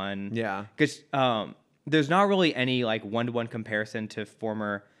much fun. Yeah. because there's not really any like one-to-one comparison to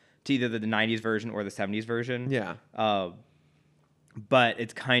either the '90s version or the '70s version. Yeah. But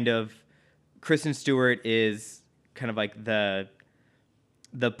it's kind of Kristen Stewart is kind of like the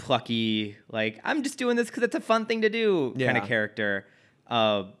plucky, like I'm just doing this because it's a fun thing to do kind Yeah. of character.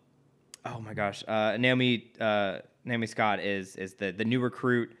 Oh my gosh, Naomi Scott is the new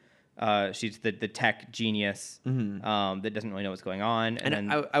recruit. She's the tech genius that doesn't really know what's going on, And then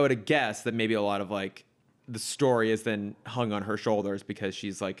I would have guessed that maybe a lot of like the story is then hung on her shoulders because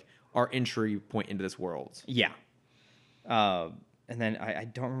she's like our entry point into this world. yeah. And then I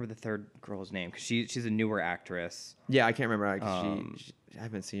don't remember the third girl's name because she's a newer actress, Yeah, I can't remember. I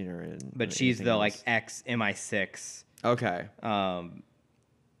haven't seen her in. but she's anything the else. like ex MI6. Okay. Ella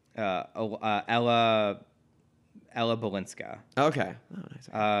Balinska. Okay. Oh,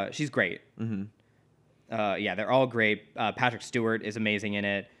 nice. She's great. Yeah, they're all great. Patrick Stewart is amazing in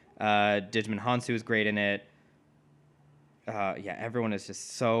it. Digimon Hansu is great in it. Yeah, everyone is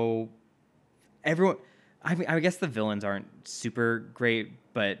just so. Everyone. I mean, I guess the villains aren't super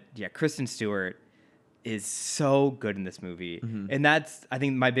great, but yeah, Kristen Stewart is so good in this movie, and that's I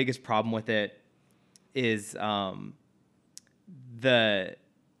think my biggest problem with it is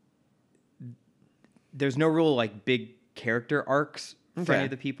there's no real like big character arcs for any Okay. of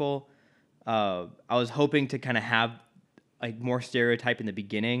the people. I was hoping to kind of have like more stereotype in the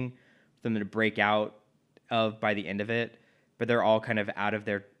beginning for them to break out of by the end of it, but they're all kind of out of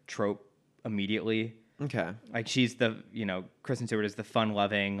their trope immediately. Okay. Like she's Kristen Stewart is the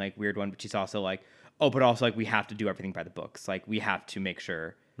fun-loving, like weird one, but she's also like, but also like we have to do everything by the books. Like we have to make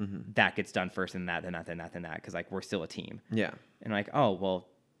sure that gets done first, and that, then that, then that, then that, because like we're still a team. Yeah. And like, oh well,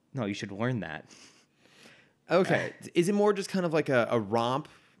 no, you should learn that. Okay. Is it more just kind of like a romp?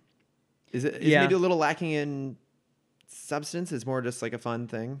 Is it Yeah. maybe a little lacking in substance? It's more just like a fun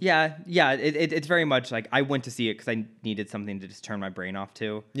thing. Yeah. It's very much like I went to see it because I needed something to just turn my brain off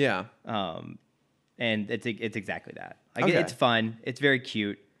to. Yeah. And it's exactly that. Like Okay. it's fun. It's very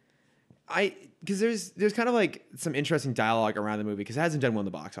cute. Because there's kind of like some interesting dialogue around the movie because it hasn't done well in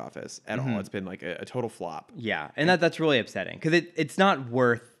the box office at all. It's been like a total flop. Yeah, and that's really upsetting because it's not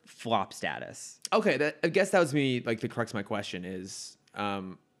worth flop status. Okay, I guess that was me. Like the crux of my question is,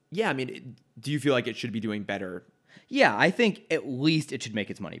 yeah. I mean, do you feel like it should be doing better? Yeah, I think at least it should make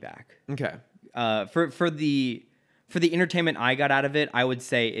its money back. Okay. For the entertainment I got out of it, I would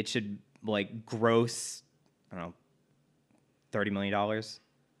say it should like gross, I don't know, $30 million.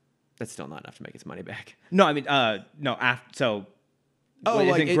 That's still not enough to make its money back. No, I mean, no. So,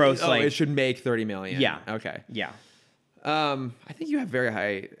 isn't gross like it should make 30 million. Yeah. Okay. yeah. I think you have very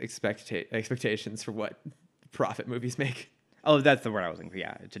high expectations for what profit movies make. Oh, that's the word I was looking for.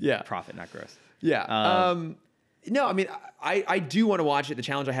 Yeah, it should Yeah. profit, not gross. Yeah. No, I mean, I do want to watch it. The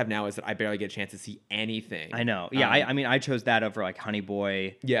challenge I have now is that I barely get a chance to see anything. I know. Yeah, I mean, I chose that over like Honey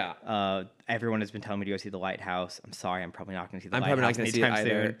Boy. Yeah. Everyone has been telling me to go see The Lighthouse. I'm sorry, I'm probably not going to see The I'm Lighthouse probably not going to see it anytime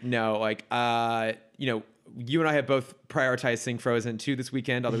either. soon. No, like, you and I have both prioritized seeing Frozen 2 this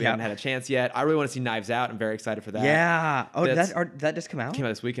weekend, although we Yeah. haven't had a chance yet. I really want to see Knives Out. I'm very excited for that. Yeah. Oh, did That's- did that just come out? Came out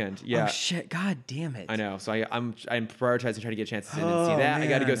this weekend. Yeah. Oh shit! God damn it! I know. So I'm prioritizing trying to get a chance to sit and see Oh, that. I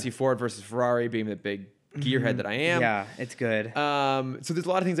got to go man. see Ford versus Ferrari, being the big gearhead that I am. Yeah, it's good. So there's a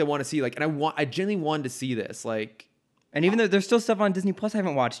lot of things I want to see. Like, and I genuinely wanted to see this. Like, And even though there's still stuff on Disney Plus I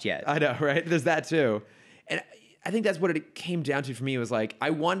haven't watched yet. I know, right? There's that too. And I think that's what it came down to for me. It was like, I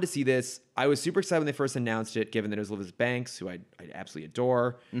wanted to see this. I was super excited when they first announced it, given that it was Elizabeth Banks, who I absolutely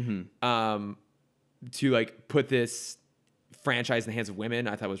adore. To like put this franchise in the hands of women,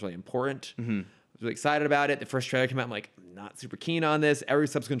 I thought was really important. I was really excited about it. The first trailer came out. I'm like, I'm not super keen on this. Every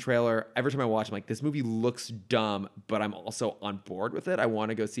subsequent trailer, every time I watch, I'm like, this movie looks dumb, but I'm also on board with it. I want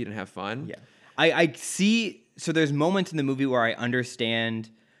to go see it and have fun. Yeah. I see. So there's moments in the movie where I understand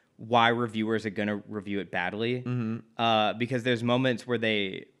why reviewers are going to review it badly. Because there's moments where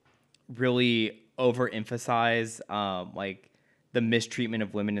they really overemphasize like the mistreatment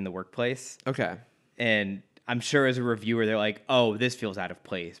of women in the workplace. Okay. And I'm sure as a reviewer, they're like, oh, this feels out of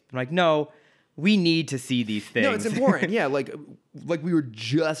place. I'm like, no, we need to see these things. No, it's important. Yeah, like we were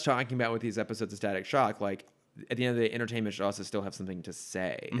just talking about with these episodes of Static Shock. Like at the end of the day, entertainment should also still have something to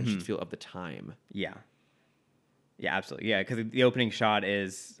say and should feel of the time. Yeah. Yeah, absolutely. Yeah, because the opening shot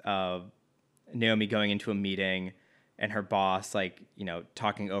is Naomi going into a meeting and her boss, like, you know,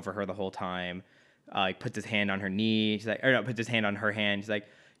 talking over her the whole time, like puts his hand on her knee. She's like, or no, puts his hand on her hand. She's like,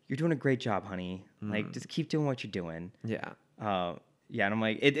 "You're doing a great job, honey. Like, just keep doing what you're doing." Yeah. Yeah, and I'm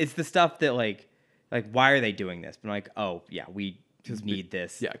like, it's the stuff that like, why are they doing this? But I'm like, oh yeah, we just need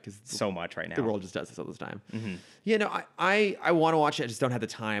this. Yeah, because so much right now. The world just does this all the time. Yeah, no, I want to watch it. I just don't have the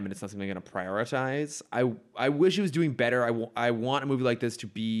time, and it's not something I'm going to prioritize. I wish it was doing better. I want a movie like this to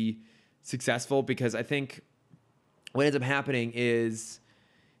be successful because I think what ends up happening is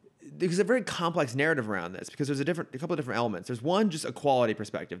there's a very complex narrative around this because there's a couple of different elements. There's one, just a quality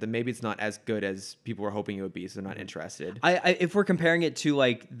perspective that maybe it's not as good as people were hoping it would be, so they're not interested. I if we're comparing it to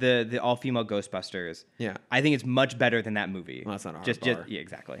like the all-female Ghostbusters, Yeah. I think it's much better than that movie. Well, that's not a hard just bar. yeah,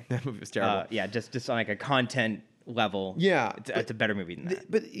 exactly. That movie was terrible. Yeah, just on like a content level. Yeah, it's a better movie than that.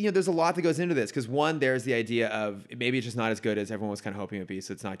 But you know, there's a lot that goes into this because one, there's the idea of maybe it's just not as good as everyone was kind of hoping it would be,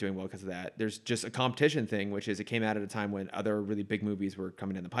 so it's not doing well because of that. There's just a competition thing, which is it came out at a time when other really big movies were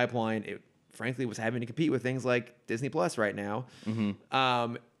coming in the pipeline. It frankly was having to compete with things like Disney Plus right now.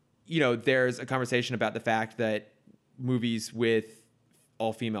 You know, there's a conversation about the fact that movies with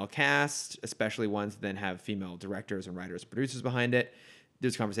all-female cast, especially ones that then have female directors and writers and producers behind it,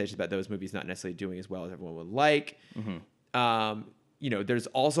 there's conversations about those movies not necessarily doing as well as everyone would like. You know, there's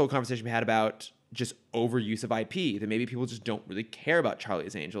also a conversation we had about just overuse of IP, that maybe people just don't really care about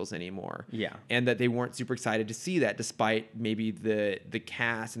Charlie's Angels anymore. Yeah. And that they weren't super excited to see that despite maybe the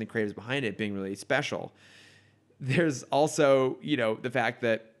cast and the creators behind it being really special. There's also, you know, the fact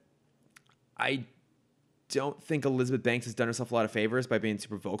that I don't think Elizabeth Banks has done herself a lot of favors by being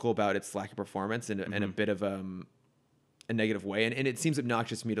super vocal about its lack of performance in a bit of a negative way. And it seems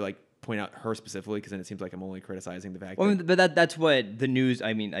obnoxious to me to like point out her specifically because then it seems like I'm only criticizing the fact that... But that's what the news,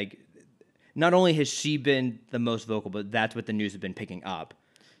 I mean, like, not only has she been the most vocal, but that's what the news has been picking up.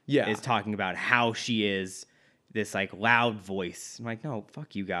 Yeah. Is talking about how she is this like loud voice. I'm like, no,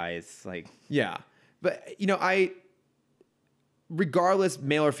 fuck you guys. Like, yeah. But, you know, regardless,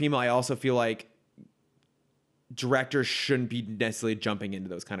 male or female, I also feel like directors shouldn't be necessarily jumping into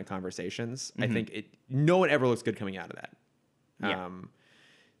those kind of conversations. I think no one ever looks good coming out of that. Yeah.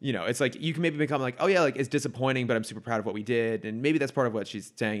 You know, it's like you can maybe become like, oh yeah, like it's disappointing, but I'm super proud of what we did. And maybe that's part of what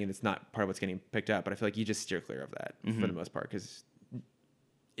she's saying and it's not part of what's getting picked up. But I feel like you just steer clear of that for the most part because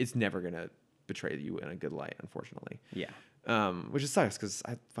it's never going to betray you in a good light, unfortunately. yeah. Which just sucks because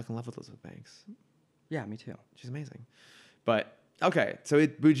I fucking love Elizabeth Banks. Yeah, me too. She's amazing. But okay, so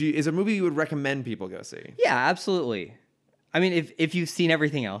Buji is a movie you would recommend people go see. Yeah, absolutely. I mean, if you've seen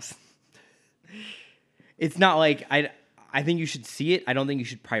everything else, it's not like I think you should see it. I don't think you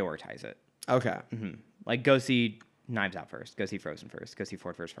should prioritize it. Okay. Like, go see Knives Out first. Go see Frozen first. Go see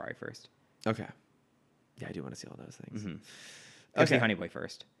Ford vs. Ferrari first. Okay. Yeah, I do want to see all those things. Go see Honey Boy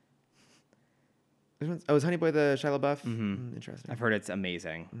first. Oh, is Honey Boy the Shia LaBeouf? Interesting. I've heard it's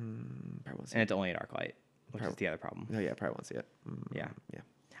amazing. Probably won't see And it. it's only at ArcLight, which is the other problem. Oh, yeah, probably won't see it. Yeah. Yeah.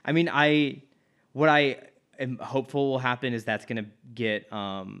 I mean, what I am hopeful will happen is that's going to get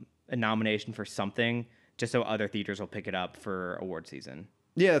a nomination for something, just so other theaters will pick it up for award season.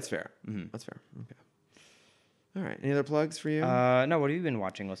 Yeah, that's fair. That's fair. Okay. All right. Any other plugs for you? No, what have you been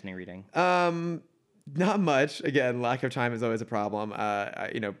watching, listening, reading? Not much. Again, lack of time is always a problem.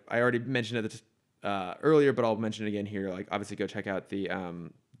 I already mentioned it earlier, but I'll mention it again here. Like, obviously, go check out the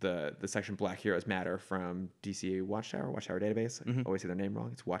section Black Heroes Matter from DC Watchtower Database. I always say their name wrong.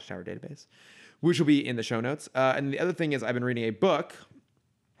 It's Watchtower Database, which will be in the show notes. And the other thing is I've been reading a book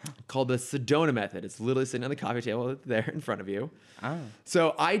called The Sedona Method. It's literally sitting on the coffee table there in front of you. Oh.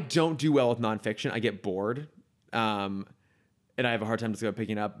 So I don't do well with nonfiction. I get bored. And I have a hard time just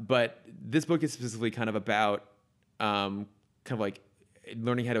picking up. But this book is specifically kind of about kind of like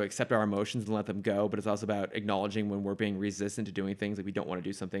learning how to accept our emotions and let them go, but it's also about acknowledging when we're being resistant to doing things, like we don't want to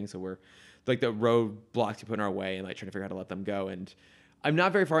do something, so we're like the roadblocks we put in our way and like trying to figure out how to let them go. And I'm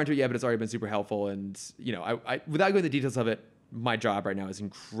not very far into it yet, but it's already been super helpful. And you know, I without going into the details of it, my job right now is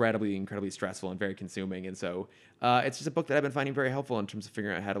incredibly stressful and very consuming. And so it's just a book that I've been finding very helpful in terms of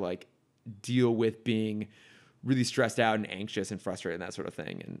figuring out how to like deal with being really stressed out and anxious and frustrated and that sort of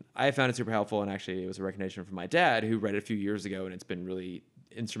thing. And I found it super helpful. And actually it was a recommendation from my dad who read it a few years ago. And it's been really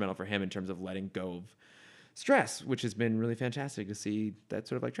instrumental for him in terms of letting go of stress, which has been really fantastic to see that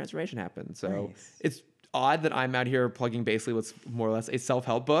sort of like transformation happen. So Nice. It's odd that I'm out here plugging basically what's more or less a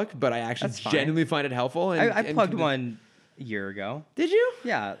self-help book, but I actually That's fine. genuinely find it helpful. And, I plugged one a year ago. Did you?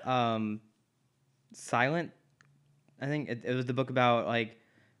 Yeah. Silent. I think it was the book about like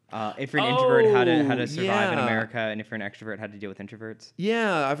if you're an introvert, how to survive in yeah. America, and if you're an extrovert, how to deal with introverts.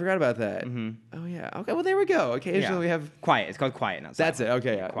 Yeah, I forgot about that. Mhm. Oh yeah. Okay, well there we go. Occasionally we have. Quiet. It's called Quiet, not That's it. Silent.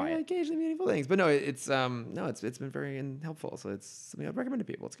 Okay, yeah. Quiet. Yeah, occasionally meaningful things, but no, it's been very helpful. So it's something I'd recommend to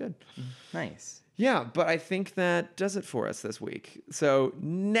people. It's good. Nice. Yeah, but I think that does it for us this week. So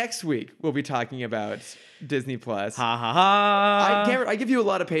next week we'll be talking about Disney Plus. Ha ha ha. I give you a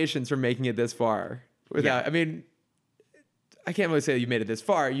lot of patience for making it this far. Without, Yeah. I mean, I can't really say that you made it this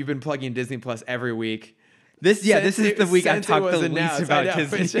far. You've been plugging Disney Plus every week. This is the week I've since it talked was the announced, least I about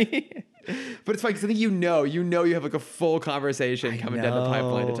know, Disney. But it's fine because I think you know you have like a full conversation coming down the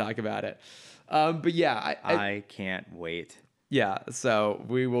pipeline to know. talk about it. But yeah, I can't wait. yeah, so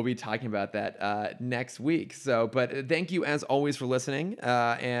we will be talking about that next week. So, but thank you as always for listening,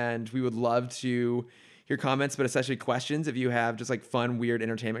 and we would love to hear comments, but especially questions. If you have just like fun, weird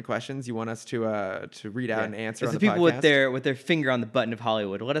entertainment questions you want us to read out and answer It's on the the people podcast. with their finger on the button of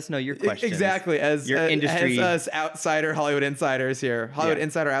Hollywood. Let us know your questions. Exactly, as your industry. as us outsider Hollywood insiders here, Hollywood Yeah.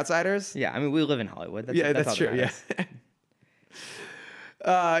 insider outsiders. Yeah, I mean we live in Hollywood. That's, Yeah, that's that's all true. that Yeah. matters.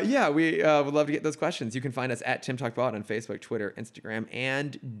 Yeah, we would love to get those questions. You can find us at Tim Talk Pod on Facebook, Twitter, Instagram,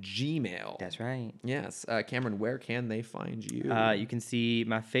 and Gmail. That's right. Yes. Cameron, where can they find you? You can see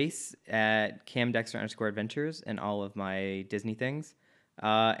my face at CamDexter_Adventures and all of my Disney things,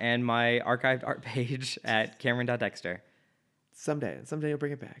 and my archived art page at Cameron.Dexter. Someday you'll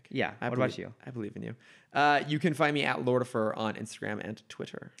bring it back. Yeah. I What believe- about you? I believe in you. You can find me at Lordifer on Instagram and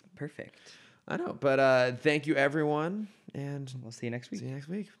Twitter. Perfect. I know, but thank you everyone, and We'll see you next see week. you next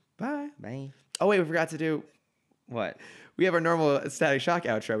week. Bye. Bye. Oh wait, we forgot to do. What? We have our normal Static Shock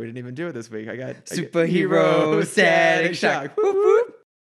outro. We didn't even do it this week. I got Superhero Static Shock. Whoop, whoop.